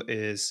also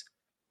is,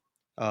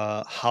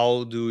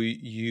 how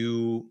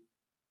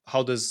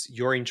does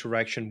your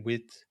interaction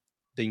with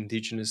the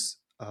indigenous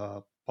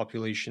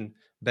population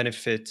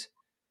benefit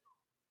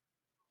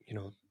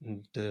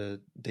the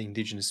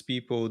indigenous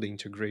people, the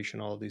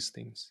integration, all these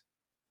things?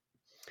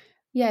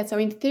 Yeah, so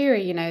in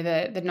theory,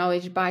 the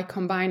knowledge by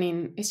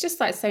combining, it's just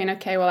like saying,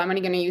 okay, well, I'm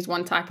only going to use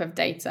one type of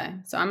data.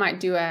 So I might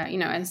do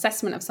an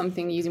assessment of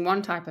something using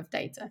one type of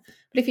data.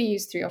 But if you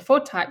use 3 or 4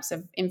 types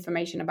of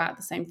information about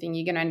the same thing,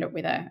 you're going to end up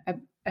with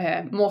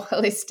a more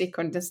holistic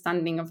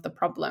understanding of the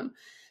problem.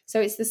 So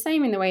it's the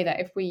same in the way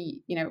that if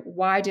we,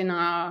 widen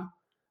our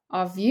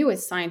view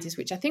as scientists,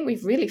 which I think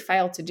we've really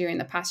failed to do in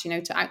the past,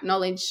 to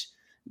acknowledge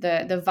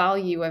the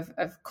value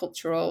of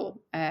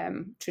cultural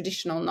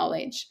traditional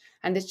knowledge.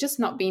 And there's just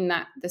not been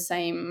the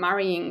same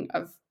marrying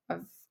of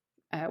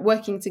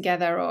working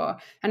together,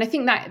 and I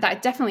think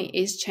that definitely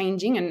is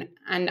changing,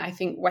 and I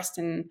think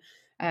Western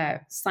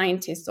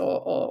scientists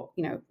or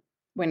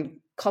when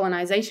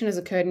colonization has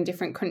occurred in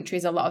different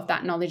countries, a lot of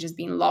that knowledge has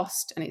been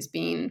lost and it's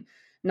been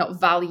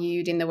not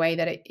valued in the way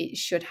that it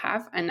should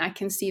have. And I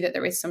can see that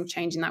there is some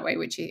change in that way,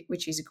 which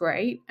is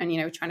great. And,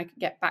 trying to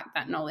get back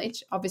that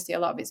knowledge. Obviously, a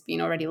lot of it's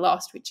been already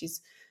lost, which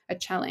is a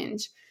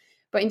challenge.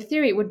 But in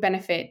theory, it would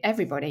benefit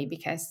everybody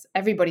because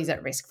everybody's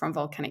at risk from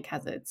volcanic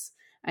hazards.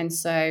 And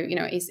so,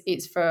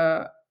 it's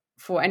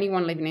for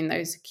anyone living in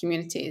those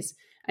communities.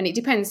 And it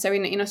depends. So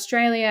in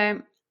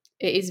Australia,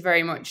 it is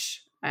very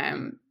much,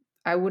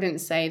 I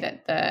wouldn't say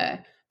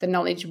that the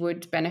knowledge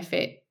would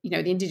benefit,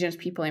 the indigenous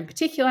people in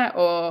particular,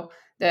 or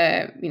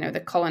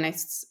the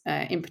colonists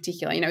in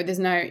particular.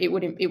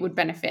 It would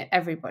benefit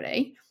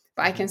everybody.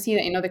 But I can see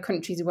that in other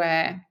countries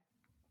where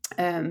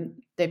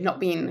they've not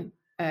been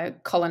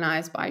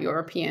colonized by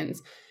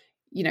Europeans,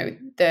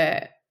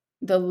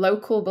 the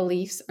local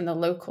beliefs and the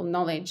local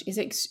knowledge is,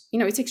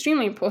 it's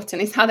extremely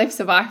important. It's how they've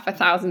survived for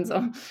thousands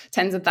or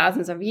tens of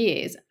thousands of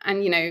years.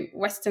 And,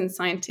 Western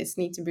scientists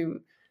need to be,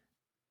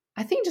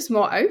 I think, just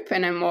more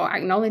open and more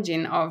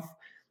acknowledging of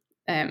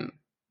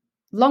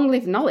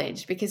long-lived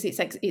knowledge, because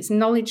it's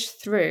knowledge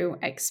through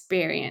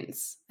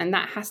experience, and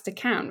that has to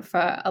count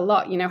for a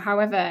lot.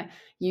 However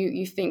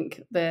you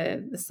think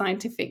the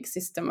scientific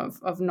system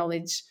of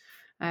knowledge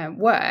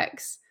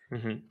works,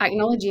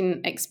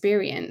 acknowledging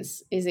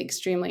experience is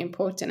extremely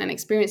important, and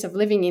experience of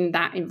living in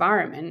that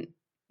environment.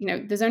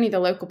 There's only the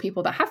local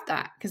people that have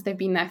that because they've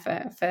been there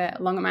for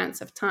long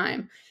amounts of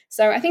time.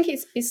 So I think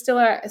it's still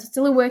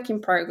a work in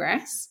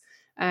progress,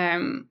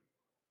 and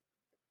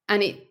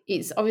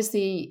it's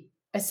obviously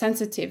a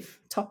sensitive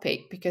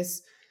topic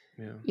because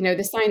there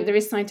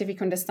is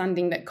scientific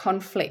understanding that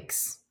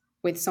conflicts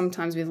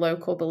sometimes with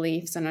local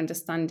beliefs and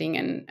understanding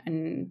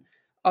and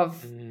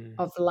of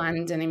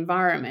land and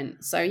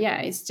environment. So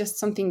it's just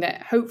something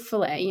that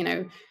hopefully,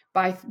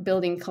 by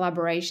building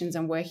collaborations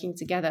and working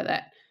together,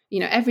 that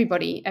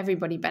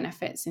everybody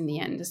benefits in the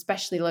end,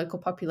 especially local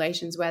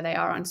populations where they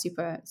are on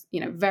super,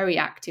 very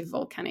active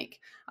volcanic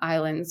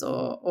islands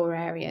or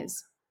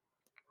areas.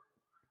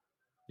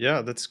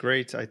 Yeah, that's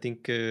great. I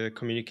think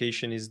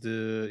communication is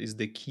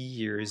the key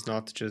here. Is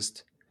not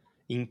just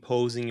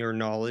imposing your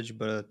knowledge,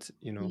 but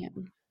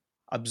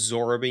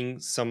absorbing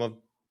some of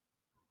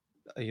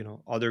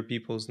other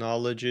people's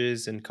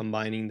knowledges and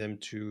combining them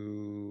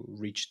to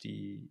reach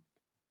the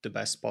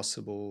best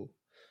possible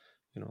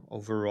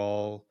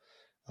overall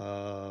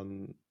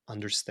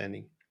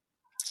understanding.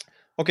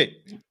 Okay,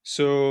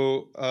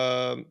 so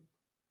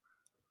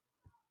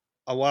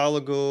a while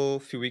ago, a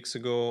few weeks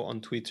ago on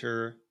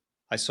Twitter,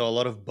 I saw a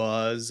lot of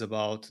buzz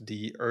about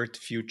the Earth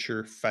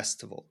Future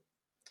Festival.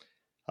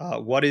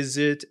 What is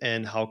it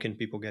and how can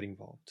people get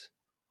involved?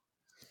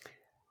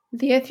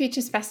 The Earth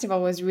Futures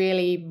Festival was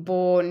really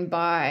born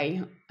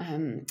by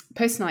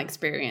personal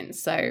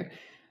experience. So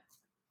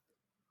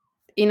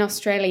in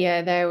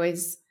Australia, there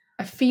was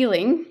a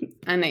feeling,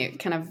 and it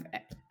kind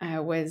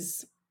of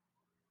was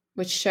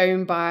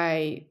shown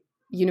by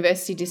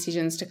university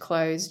decisions to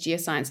close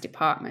geoscience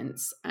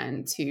departments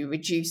and to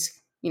reduce,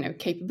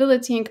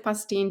 capability and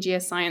capacity in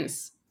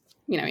geoscience,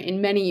 in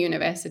many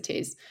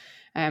universities,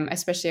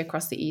 especially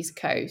across the East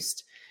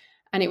Coast.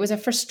 And it was a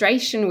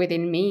frustration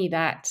within me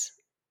that,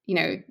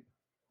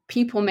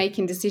 people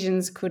making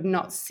decisions could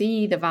not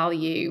see the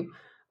value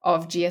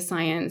of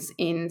geoscience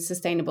in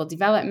sustainable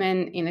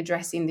development, in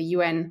addressing the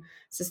UN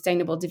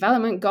Sustainable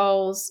Development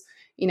Goals,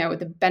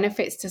 the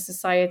benefits to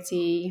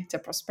society, to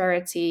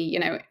prosperity,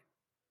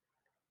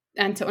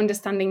 and to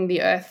understanding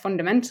the earth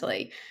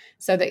fundamentally.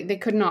 So they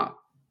could not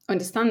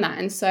understand that.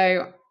 And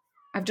so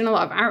I've done a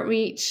lot of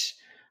outreach.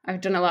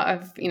 I've done a lot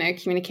of,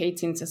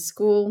 communicating to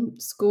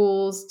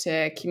schools,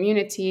 to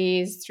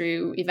communities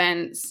through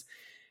events.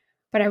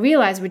 But I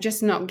realized we're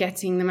just not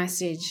getting the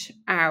message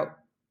out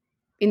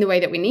in the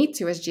way that we need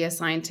to as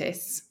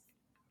geoscientists.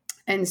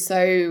 And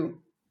so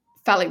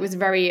felt it was a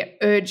very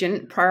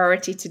urgent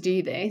priority to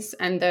do this.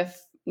 And the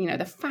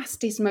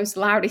fastest, most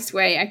loudest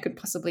way I could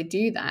possibly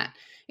do that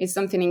is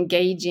something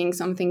engaging,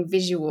 something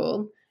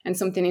visual, and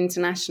something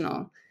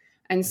international.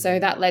 And so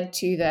that led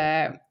to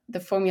the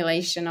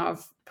formulation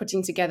of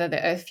putting together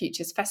the Earth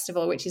Futures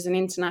Festival, which is an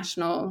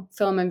international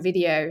film and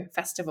video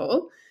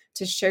festival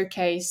to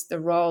showcase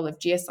the role of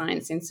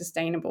geoscience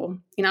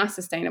in our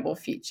sustainable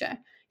future.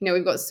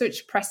 We've got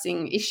such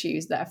pressing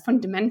issues that are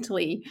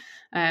fundamentally,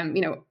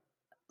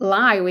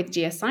 lie with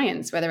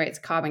geoscience, whether it's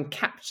carbon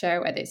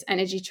capture, whether it's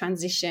energy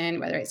transition,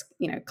 whether it's,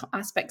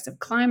 aspects of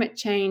climate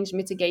change,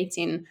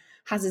 mitigating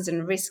hazards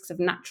and risks of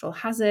natural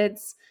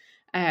hazards.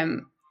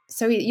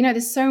 So,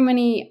 there's so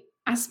many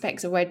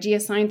aspects of where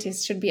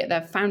geoscientists should be at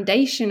the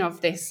foundation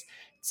of this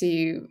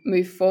to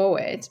move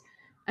forward.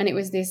 And it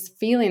was this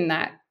feeling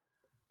that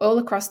all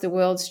across the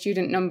world,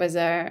 student numbers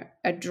are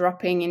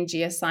dropping in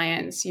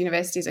geoscience.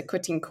 Universities are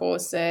cutting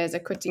courses, are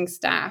cutting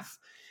staff.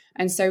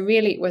 And so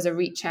really it was a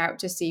reach out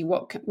to see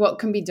what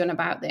can be done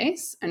about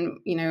this, and,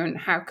 and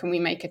how can we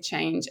make a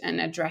change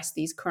and address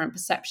these current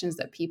perceptions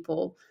that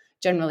people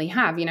generally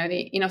have.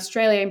 In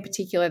Australia in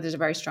particular, there's a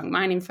very strong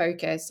mining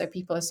focus. So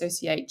people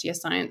associate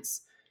geoscience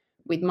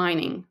with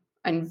mining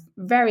and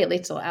very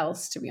little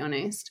else, to be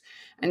honest.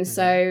 And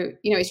so,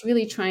 it's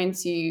really trying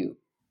to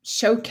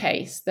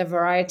showcase the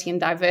variety and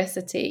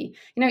diversity,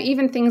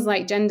 even things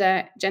like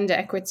gender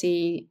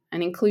equity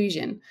and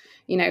inclusion.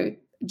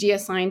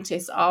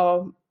 Geoscientists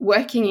are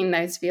working in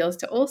those fields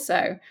to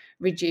also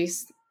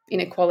reduce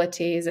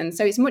inequalities. And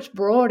so it's much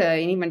broader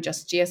than even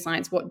just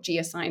geoscience, what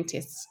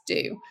geoscientists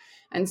do.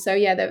 And so,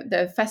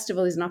 the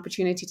festival is an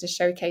opportunity to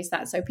showcase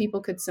that. So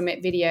people could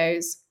submit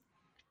videos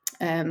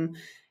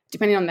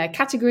depending on their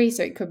category.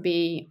 So it could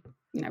be,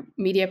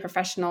 media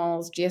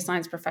professionals,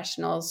 geoscience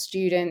professionals,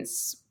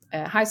 students,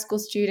 high school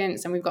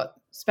students, and we've got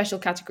special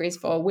categories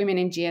for women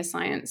in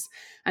geoscience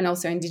and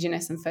also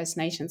Indigenous and First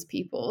Nations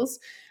peoples.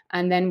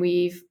 And then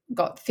we've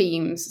got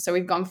themes. So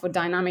we've gone for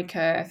dynamic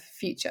Earth,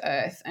 future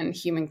Earth, and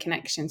human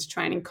connection to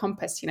try and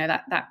encompass,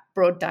 that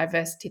broad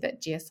diversity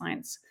that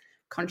geoscience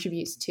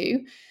contributes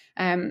to.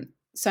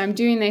 So I'm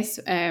doing this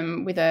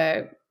with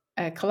a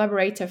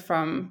collaborator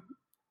from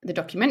the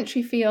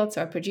documentary field,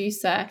 so a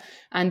producer,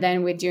 and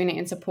then we're doing it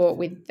in support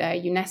with the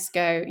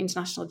UNESCO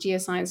International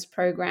Geoscience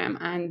Programme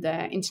and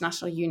the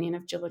International Union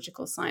of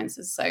Geological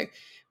Sciences. So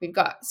we've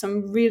got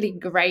some really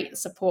great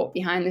support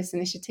behind this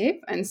initiative,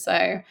 and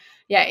so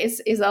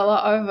it's a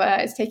lot of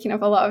it's taking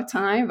up a lot of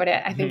time, but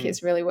I think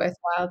it's really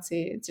worthwhile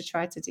to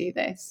try to do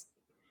this.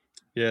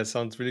 Yeah,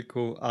 sounds really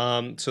cool.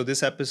 So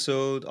this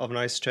episode of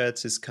Nice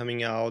Chats is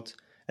coming out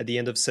at the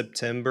end of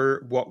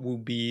September. What will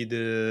be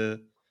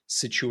the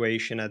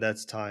situation at that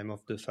time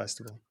of the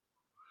festival?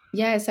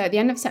 Yeah, so at the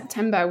end of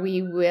September,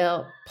 we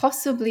will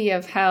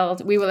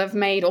have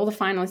made all the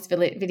finalist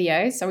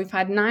videos. So we've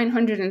had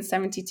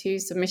 972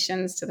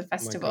 submissions to the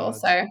festival. Oh,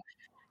 so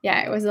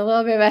it was a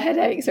little bit of a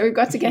headache. So we've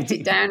got to get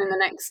it down in the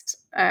next,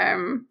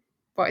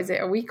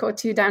 a week or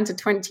two, down to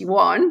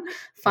 21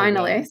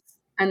 finalists. Wow.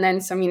 And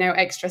then some,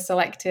 extra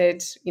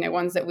selected,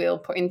 ones that we'll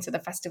put into the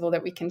festival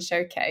that we can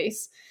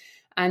showcase.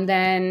 And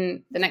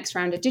then the next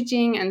round of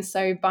judging. And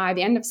so by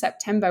the end of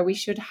September, we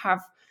should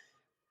have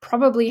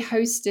probably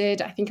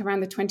hosted, I think around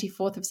the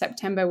 24th of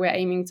September, we're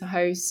aiming to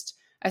host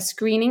a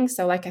screening.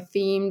 So like a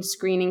themed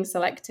screening,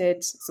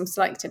 some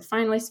selected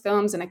finalist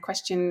films and a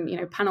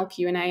question, panel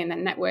Q&A and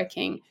then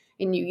networking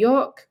in New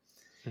York.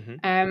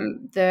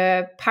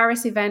 The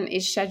Paris event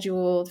is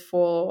scheduled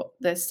for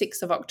the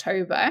 6th of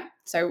October.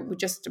 So we're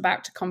just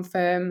about to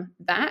confirm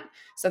that.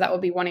 So that will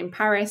be one in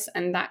Paris,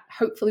 and that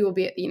hopefully will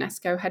be at the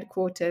UNESCO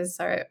headquarters.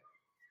 So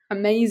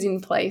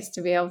amazing place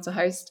to be able to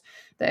host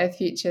the Earth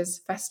Futures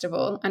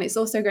Festival. And it's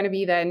also going to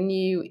be the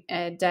new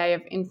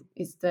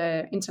it's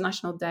the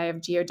International Day of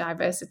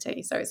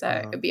Geodiversity. So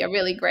it'll be a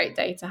really great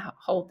day to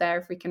hold there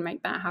if we can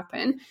make that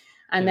happen.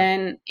 And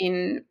then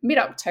in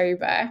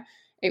mid-October,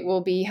 it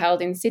will be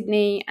held in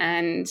Sydney,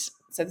 and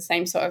so the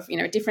same sort of,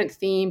 a different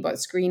theme, but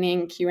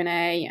screening,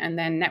 Q&A, and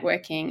then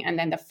networking. And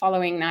then the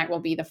following night will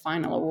be the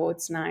final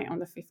awards night on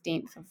the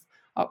 15th of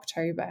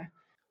October.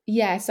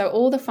 Yeah, so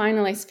all the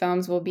finalist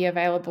films will be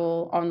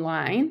available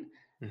online.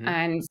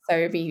 And so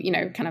it'll be,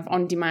 kind of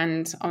on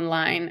demand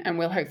online. And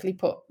we'll hopefully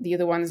put the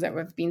other ones that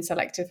have been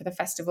selected for the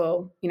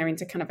festival,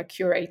 into kind of a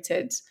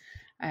curated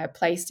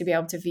place to be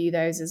able to view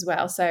those as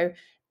well. So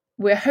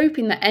we're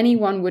hoping that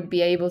anyone would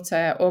be able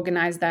to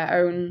organize their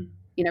own,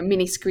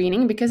 mini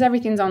screening, because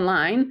everything's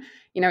online.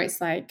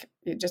 It's like,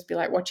 it'd just be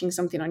like watching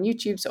something on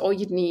YouTube. So all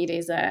you'd need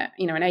is an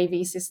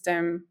AV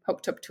system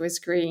hooked up to a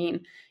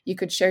screen. You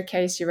could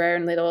showcase your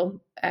own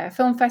little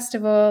film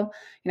festival,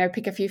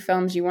 pick a few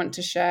films you want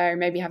to show,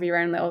 maybe have your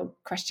own little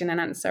question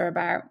and answer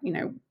about,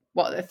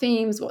 what are the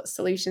themes, what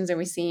solutions are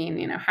we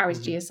seeing, how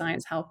is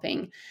geoscience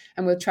helping?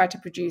 And we'll try to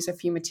produce a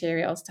few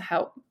materials to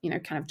help,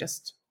 kind of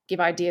just give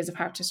ideas of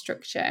how to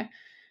structure,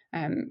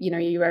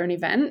 your own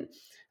event.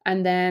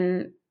 And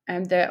then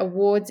the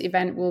awards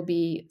event will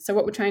be, so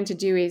what we're trying to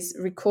do is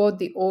record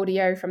the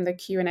audio from the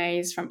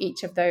Q&As from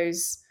each of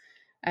those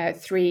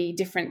 3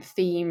 different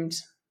themed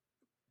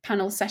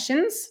panel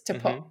sessions to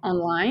put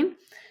online.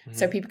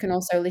 So people can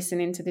also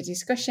listen into the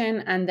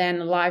discussion and then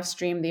live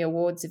stream the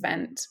awards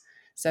event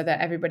so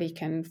that everybody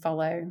can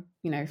follow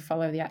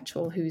the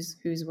actual who's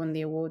won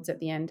the awards at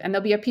the end. And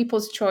there'll be a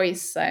people's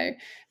choice. So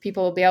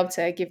people will be able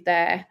to give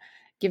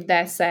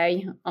their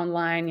say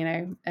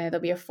online. There'll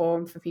be a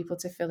form for people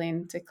to fill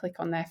in to click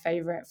on their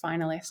favorite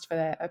finalist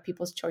for a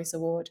People's Choice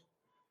Award.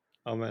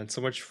 Oh man,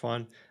 so much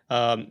fun.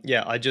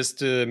 I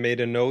just made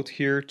a note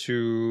here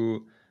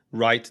to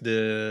write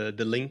the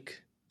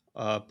link,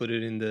 put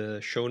it in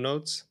the show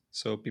notes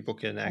so people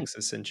can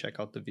access and check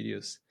out the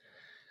videos.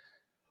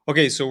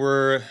 Okay, so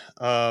we're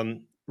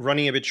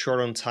running a bit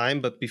short on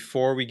time, but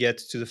before we get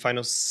to the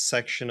final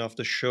section of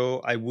the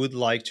show, I would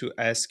like to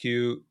ask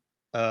you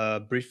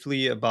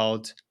briefly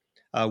about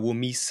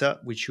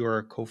WOMISA, which you are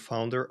a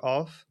co-founder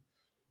of.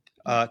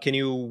 Can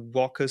you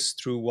walk us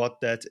through what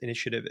that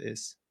initiative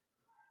is?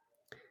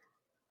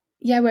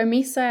 Yeah,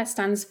 WOMISA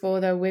stands for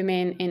the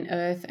Women in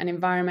Earth and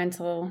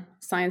Environmental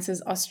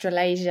Sciences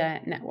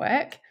Australasia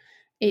Network.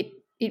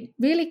 It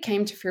really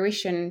came to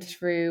fruition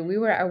we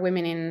were at a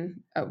Women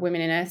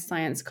in Earth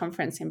Science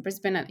conference in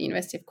Brisbane at the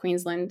University of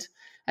Queensland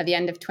at the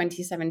end of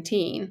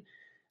 2017.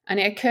 And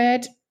it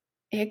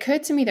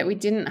occurred to me that we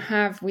didn't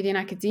have, within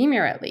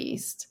academia at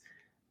least,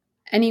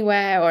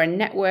 anywhere or a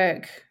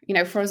network,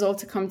 for us all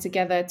to come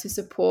together to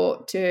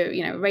support, to,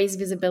 raise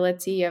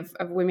visibility of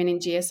women in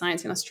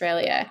geoscience in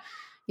Australia.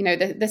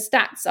 The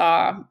stats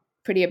are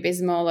pretty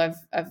abysmal of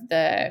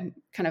the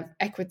kind of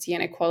equity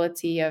and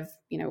equality of,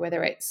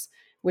 whether it's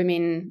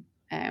women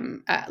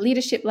at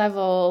leadership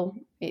level,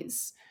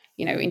 it's,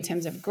 in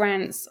terms of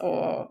grants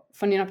or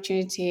funding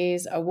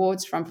opportunities,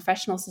 awards from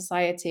professional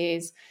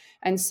societies.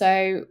 And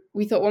so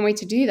we thought one way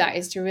to do that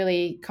is to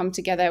really come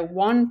together,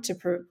 one, to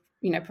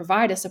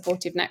provide a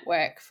supportive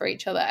network for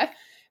each other,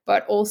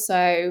 but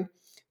also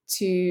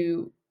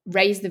to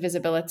raise the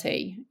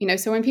visibility.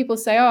 So when people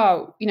say,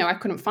 oh, I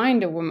couldn't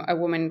find a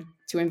woman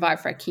to invite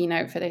for a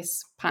keynote for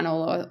this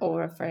panel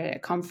or for a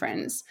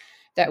conference,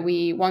 that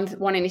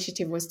one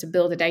initiative was to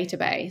build a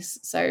database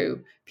so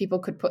people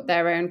could put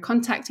their own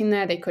contact in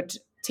there. They could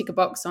tick a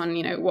box on,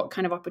 what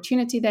kind of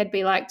opportunity they'd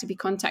be like to be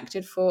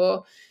contacted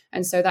for.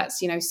 And so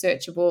that's,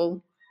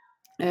 searchable,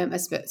 a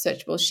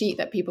searchable sheet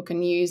that people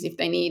can use if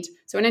they need.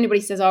 So when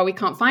anybody says, oh, we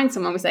can't find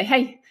someone, we say,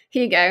 hey,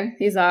 here you go.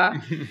 Here's our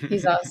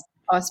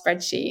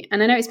spreadsheet.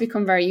 And I know it's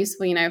become very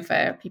useful,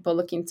 for people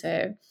looking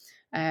to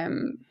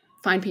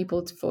find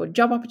people for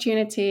job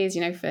opportunities,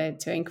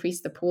 to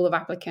increase the pool of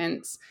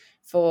applicants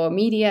for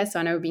media. So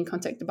I know we've been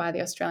contacted by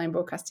the Australian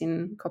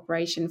Broadcasting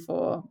Corporation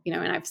for,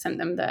 and I've sent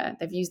them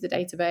they've used the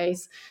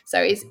database.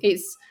 So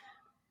it's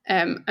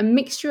a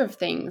mixture of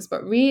things,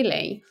 but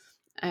really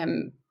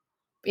in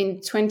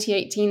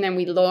 2018, then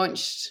we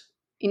launched.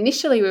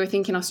 Initially, we were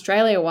thinking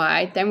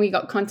Australia-wide. Then we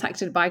got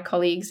contacted by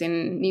colleagues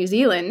in New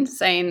Zealand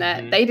saying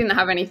that they didn't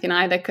have anything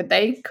either. Could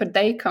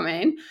they come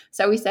in?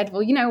 So we said,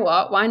 well, you know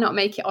what? Why not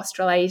make it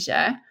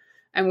Australasia,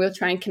 and we'll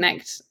try and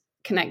connect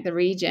the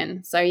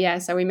region. So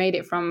we made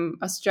it from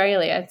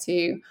Australia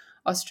to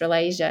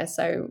Australasia.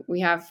 So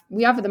we have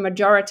the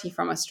majority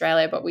from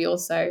Australia, but we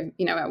also,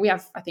 we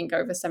have, I think,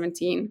 over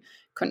 17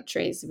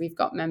 countries we've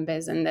got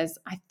members, and there's,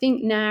 I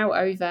think, now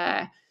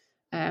over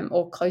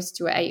or close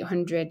to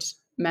 800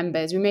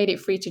 members. We made it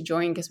free to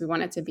join because we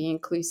wanted to be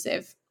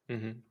inclusive.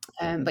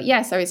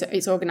 But so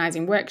it's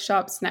organizing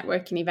workshops,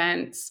 networking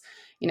events,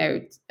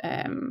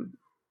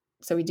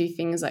 so we do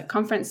things like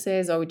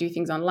conferences, or we do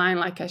things online,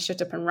 like a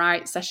Shut Up and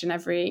Write session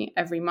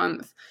every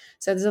month.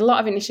 So there's a lot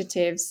of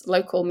initiatives,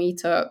 local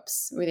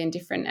meetups within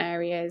different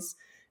areas,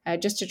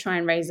 just to try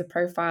and raise the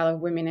profile of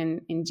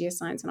women in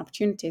geoscience and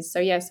opportunities. So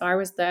I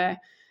was there.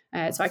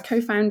 So I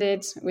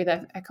co-founded with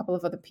a couple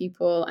of other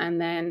people, and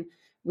then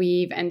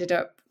we've ended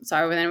up,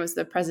 so then I was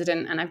the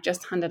president, and I've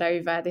just handed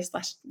over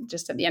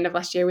just at the end of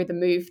last year with the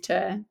move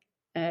to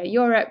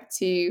Europe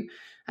to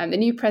the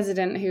new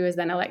president, who was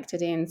then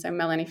elected in, so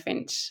Melanie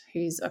Finch,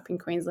 who's up in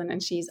Queensland,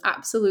 and she's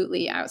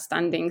absolutely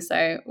outstanding.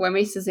 So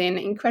Wemisa's in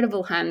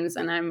incredible hands,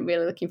 and I'm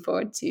really looking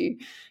forward to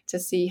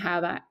see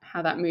how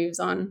that moves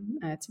on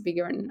to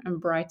bigger and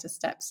brighter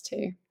steps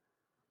too.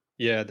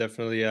 Yeah,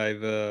 definitely.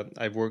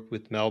 I've worked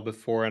with Mel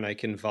before, and I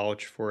can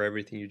vouch for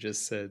everything you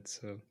just said.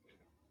 So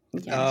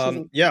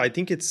I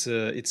think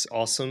it's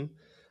awesome.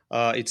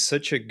 It's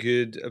such a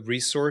good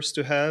resource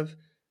to have.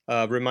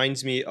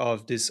 Reminds me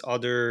of this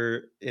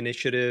other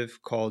initiative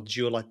called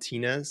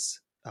GeoLatinas.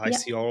 I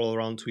see all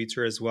around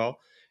Twitter as well.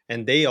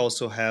 And they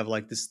also have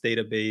like this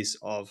database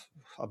of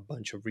a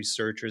bunch of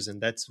researchers.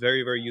 And that's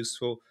very, very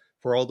useful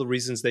for all the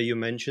reasons that you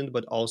mentioned,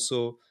 but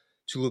also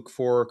to look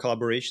for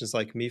collaborations.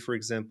 Like me, for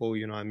example,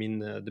 I'm in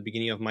the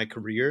beginning of my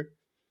career.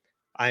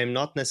 I am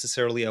not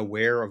necessarily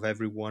aware of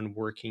everyone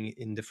working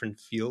in different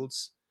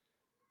fields.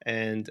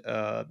 And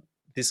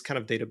this kind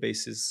of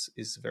database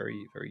is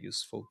very, very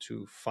useful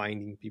to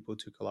finding people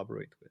to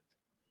collaborate with.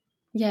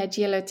 Yeah,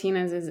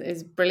 GeoLatinas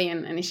is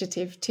brilliant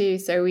initiative too.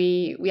 So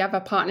we have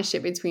a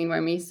partnership between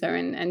Wemisa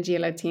and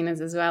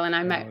GeoLatinas as well. And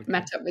I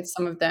met up with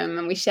some of them,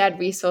 and we shared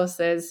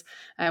resources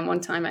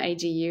one time at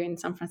AGU in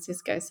San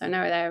Francisco. So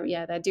no,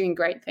 they're doing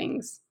great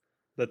things.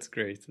 That's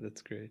great.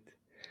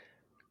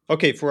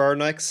 Okay, for our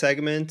next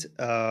segment,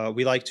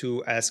 we like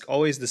to ask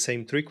always the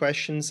same 3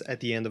 questions at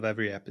the end of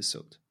every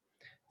episode.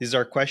 These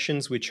are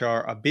questions which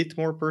are a bit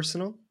more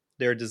personal.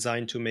 They're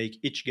designed to make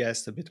each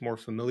guest a bit more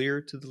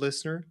familiar to the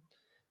listener.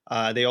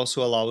 They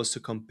also allow us to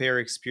compare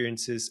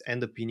experiences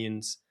and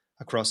opinions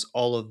across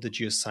all of the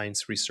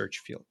geoscience research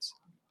fields.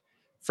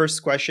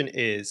 First question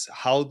is,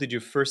 how did you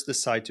first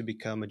decide to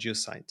become a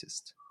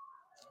geoscientist?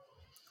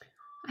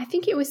 I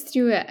think it was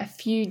through a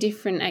few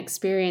different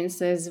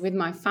experiences with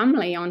my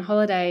family on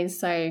holidays.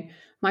 So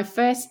my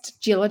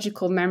first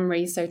geological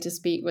memory, so to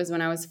speak, was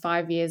when I was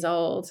 5 years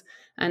old.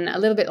 And a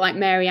little bit like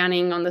Mary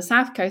Anning on the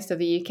south coast of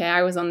the UK,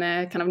 I was on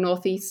the kind of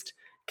northeast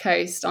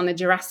coast on the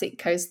Jurassic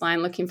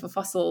coastline looking for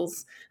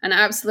fossils. And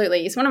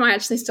absolutely, it's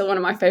still one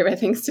of my favorite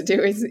things to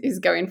do is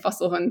going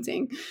fossil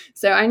hunting.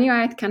 So I knew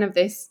I had kind of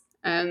this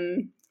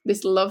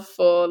love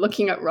for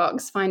looking at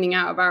rocks, finding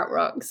out about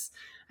rocks.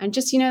 And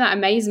just, that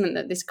amazement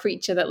that this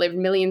creature that lived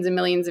millions and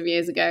millions of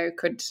years ago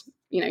could,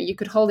 you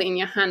could hold it in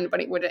your hand,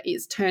 but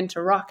it's turned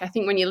to rock. I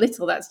think when you're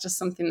little, that's just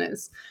something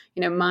that's,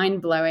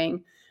 mind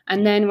blowing.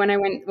 And then when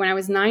I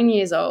was 9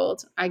 years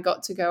old, I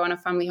got to go on a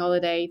family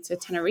holiday to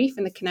Tenerife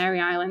in the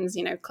Canary Islands,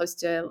 close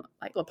to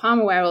like La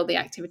Palma, where all the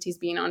activity's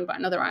been on, but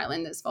another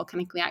island that's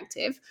volcanically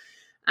active.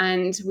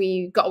 And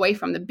we got away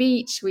from the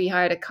beach. We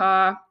hired a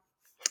car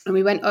and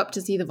we went up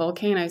to see the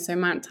volcano, so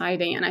Mount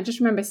Teide. And I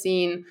just remember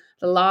seeing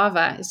the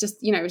lava. It's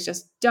just, it was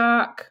just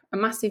dark, a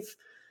massive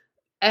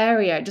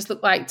area. It just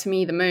looked like, to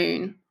me, the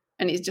moon.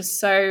 And it's just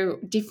so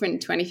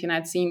different to anything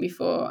I'd seen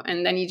before.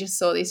 And then you just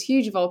saw this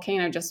huge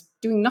volcano just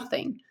doing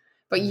nothing.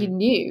 But you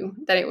knew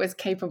that it was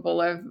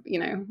capable of,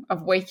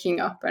 of waking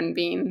up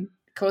and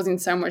causing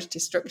so much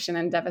destruction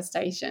and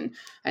devastation.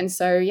 And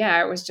so,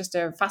 yeah, it was just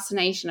a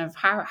fascination of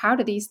how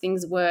do these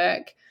things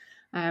work?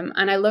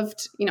 And I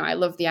loved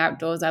the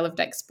outdoors. I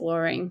loved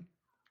exploring.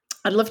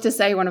 I'd love to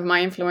say one of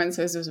my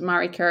influencers was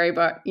Marie Curie,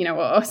 but,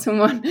 or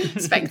someone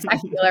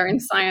spectacular in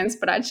science,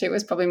 but actually it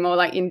was probably more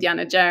like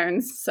Indiana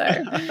Jones. So,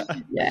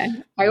 yeah,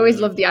 I always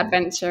loved the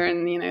adventure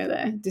and,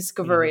 the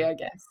discovery, I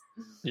guess.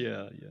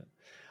 Yeah.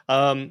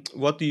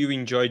 What do you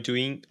enjoy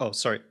doing? Oh,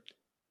 sorry.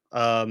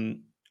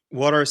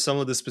 What are some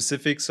of the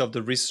specifics of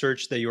the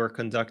research that you are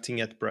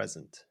conducting at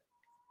present?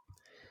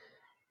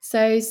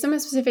 So some of the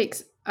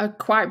specifics are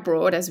quite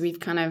broad, as we've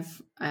kind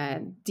of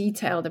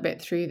detailed a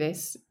bit through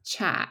this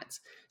chat.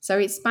 So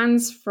it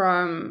spans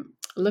from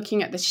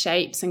looking at the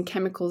shapes and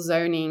chemical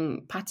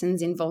zoning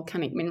patterns in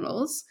volcanic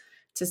minerals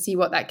to see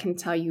what that can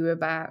tell you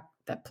about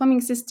the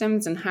plumbing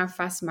systems and how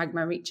fast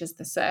magma reaches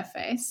the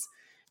surface,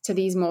 to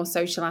these more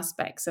social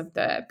aspects of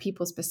the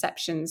people's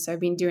perceptions. So I've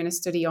been doing a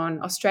study on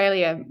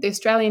Australia, the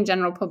Australian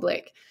general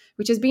public,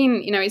 which has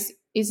been,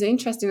 is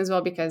interesting as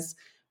well, because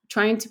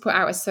trying to put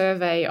out a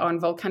survey on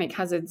volcanic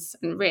hazards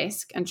and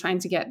risk and trying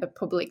to get the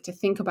public to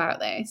think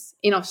about this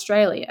in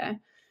Australia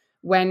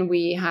when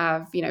we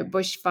have,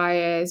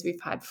 bushfires,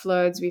 we've had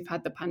floods, we've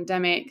had the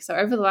pandemic. So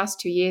over the last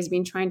 2 years,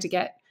 been trying to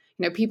get,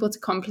 people to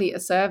complete a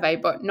survey,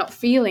 but not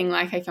feeling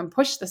like I can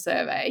push the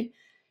survey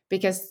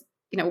because,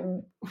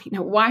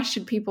 why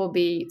should people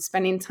be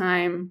spending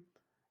time,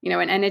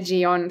 and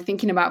energy on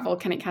thinking about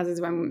volcanic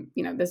hazards when,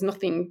 there's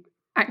nothing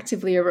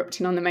actively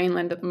erupting on the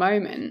mainland at the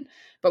moment,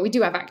 but we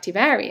do have active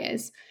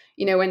areas,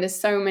 when there's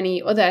so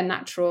many other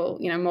natural,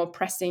 more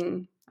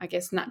pressing, I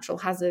guess, natural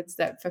hazards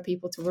that for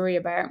people to worry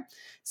about.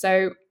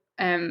 So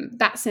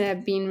that's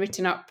been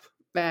written up.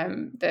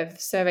 The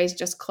survey's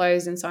just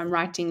closed, and so I'm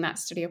writing that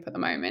study up at the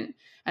moment.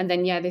 And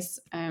then,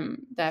 this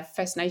the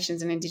First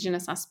Nations and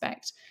Indigenous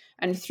aspect.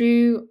 And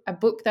through a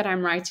book that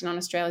I'm writing on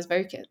Australia's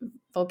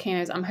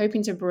volcanoes, I'm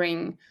hoping to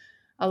bring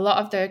a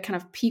lot of the kind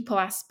of people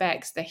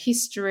aspects, the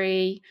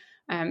history,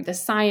 the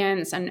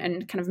science,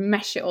 and kind of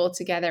mesh it all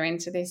together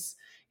into this,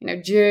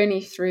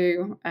 journey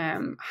through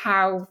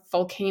how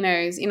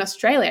volcanoes in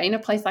Australia, in a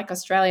place like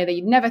Australia that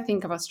you'd never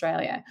think of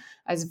Australia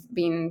as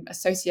being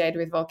associated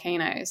with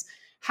volcanoes,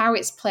 how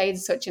it's played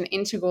such an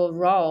integral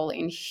role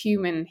in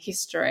human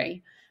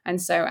history and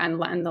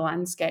the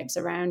landscapes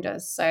around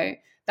us. So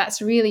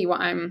that's really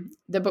what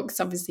the book's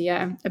obviously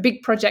a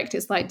big project.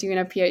 It's like doing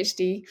a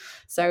PhD.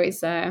 So it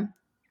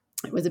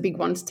was a big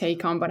one to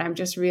take on, but I'm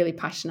just really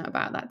passionate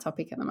about that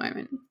topic at the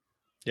moment.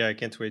 Yeah, I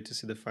can't wait to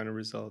see the final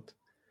result.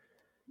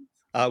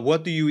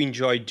 What do you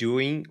enjoy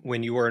doing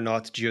when you are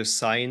not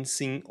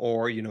geosciencing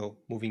or,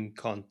 moving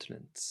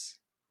continents?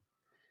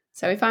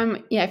 So if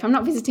I'm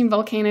not visiting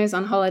volcanoes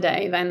on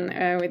holiday,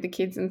 then with the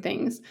kids and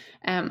things,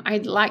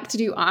 I'd like to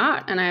do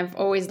art, and I've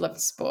always loved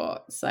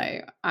sport. So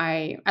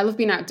I love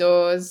being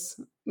outdoors.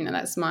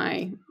 That's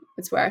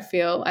where I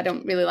feel. I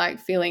don't really like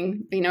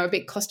feeling, a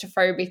bit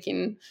claustrophobic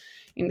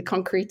in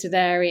concreted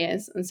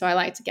areas, and so I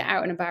like to get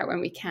out and about when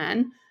we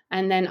can.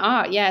 And then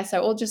art,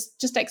 so all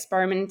just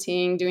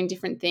experimenting, doing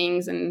different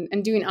things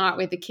and doing art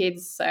with the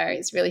kids. So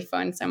it's really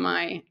fun. So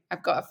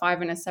I've got a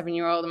 5 and a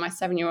 7-year-old, and my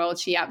 7-year-old,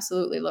 she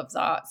absolutely loves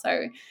art.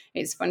 So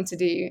it's fun to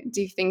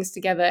do things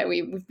together.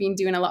 We've been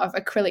doing a lot of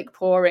acrylic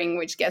pouring,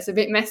 which gets a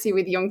bit messy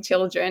with young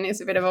children.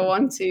 It's a bit of a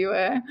one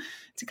to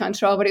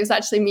control, but it was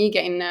actually me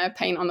getting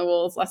paint on the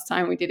walls last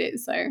time we did it.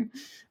 So,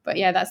 but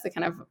that's the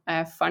kind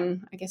of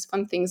fun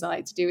things I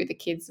like to do with the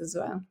kids as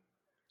well.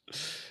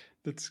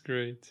 That's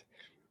great.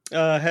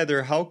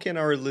 Heather, how can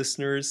our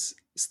listeners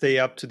stay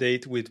up to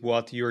date with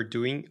what you're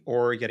doing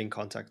or get in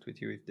contact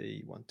with you if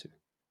they want to?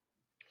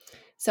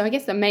 So I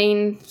guess the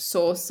main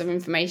source of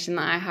information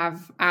that I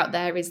have out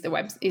there is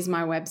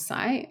my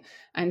website.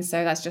 And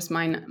so that's just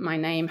my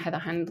name,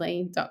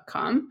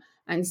 heatherhandley.com.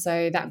 And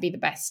so that'd be the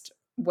best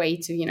way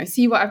to,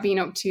 see what I've been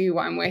up to,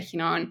 what I'm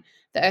working on.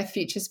 The Earth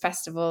Futures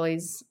Festival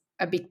is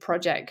a big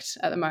project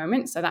at the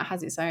moment. So that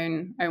has its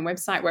own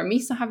website, where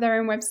MISA have their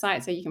own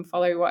website. So you can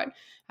follow what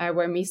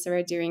where MISA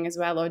are doing as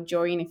well, or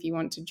join if you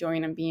want to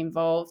join and be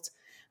involved.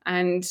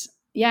 And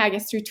I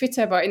guess through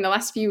Twitter, but in the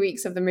last few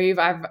weeks of the move,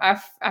 I've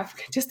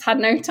just had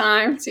no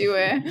time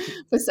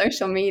for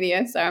social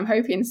media. So I'm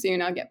hoping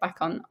soon I'll get back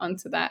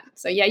onto that.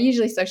 So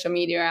usually social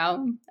media,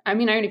 I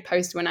only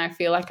post when I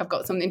feel like I've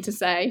got something to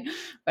say.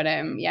 But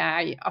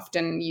I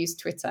often use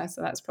Twitter,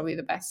 so that's probably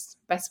the best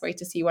way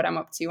to see what I'm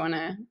up to on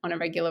a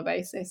regular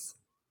basis.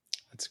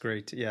 That's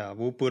great. Yeah,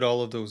 we'll put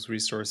all of those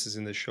resources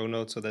in the show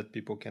notes so that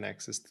people can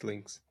access the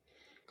links.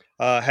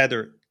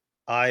 Heather,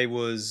 I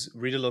was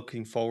really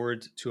looking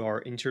forward to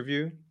our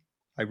interview.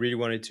 I really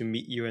wanted to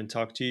meet you and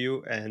talk to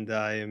you, and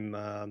I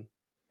am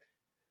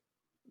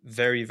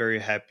very, very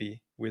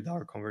happy with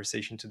our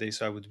conversation today.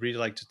 So I would really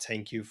like to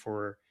thank you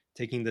for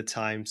taking the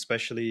time,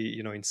 especially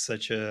in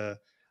such a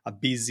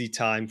busy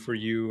time for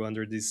you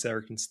under these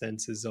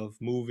circumstances of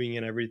moving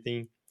and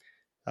everything.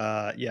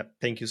 Yeah,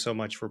 thank you so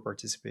much for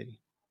participating.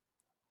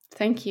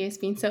 Thank you. It's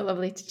been so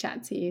lovely to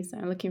chat to you. So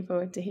I'm looking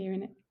forward to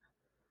hearing it.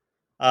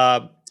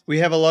 We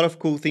have a lot of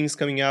cool things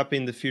coming up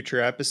in the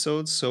future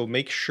episodes, so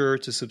make sure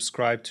to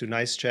subscribe to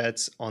Nice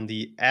Chats on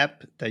the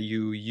app that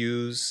you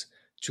use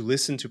to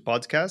listen to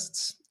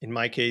podcasts. In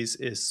my case,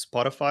 is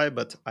Spotify,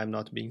 but I'm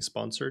not being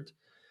sponsored.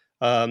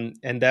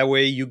 And that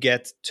way, you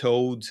get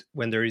told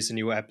when there is a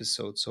new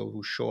episode, so it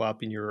will show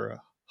up in your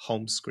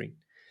home screen.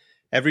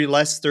 Every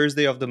last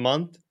Thursday of the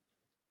month,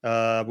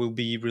 we'll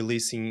be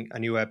releasing a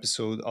new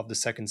episode of the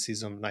second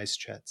season of Nice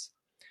Chats.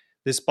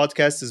 This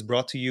podcast is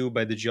brought to you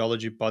by the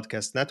Geology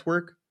Podcast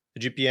Network.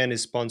 The GPN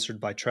is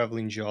sponsored by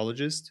Traveling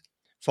Geologist.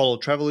 Follow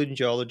Traveling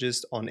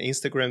Geologist on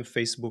Instagram,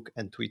 Facebook,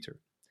 and Twitter.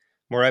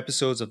 More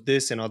episodes of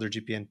this and other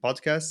GPN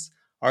podcasts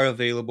are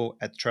available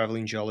at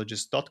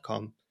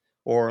travelinggeologist.com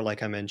or,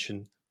 like I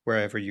mentioned,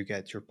 wherever you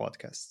get your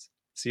podcasts.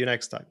 See you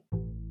next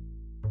time.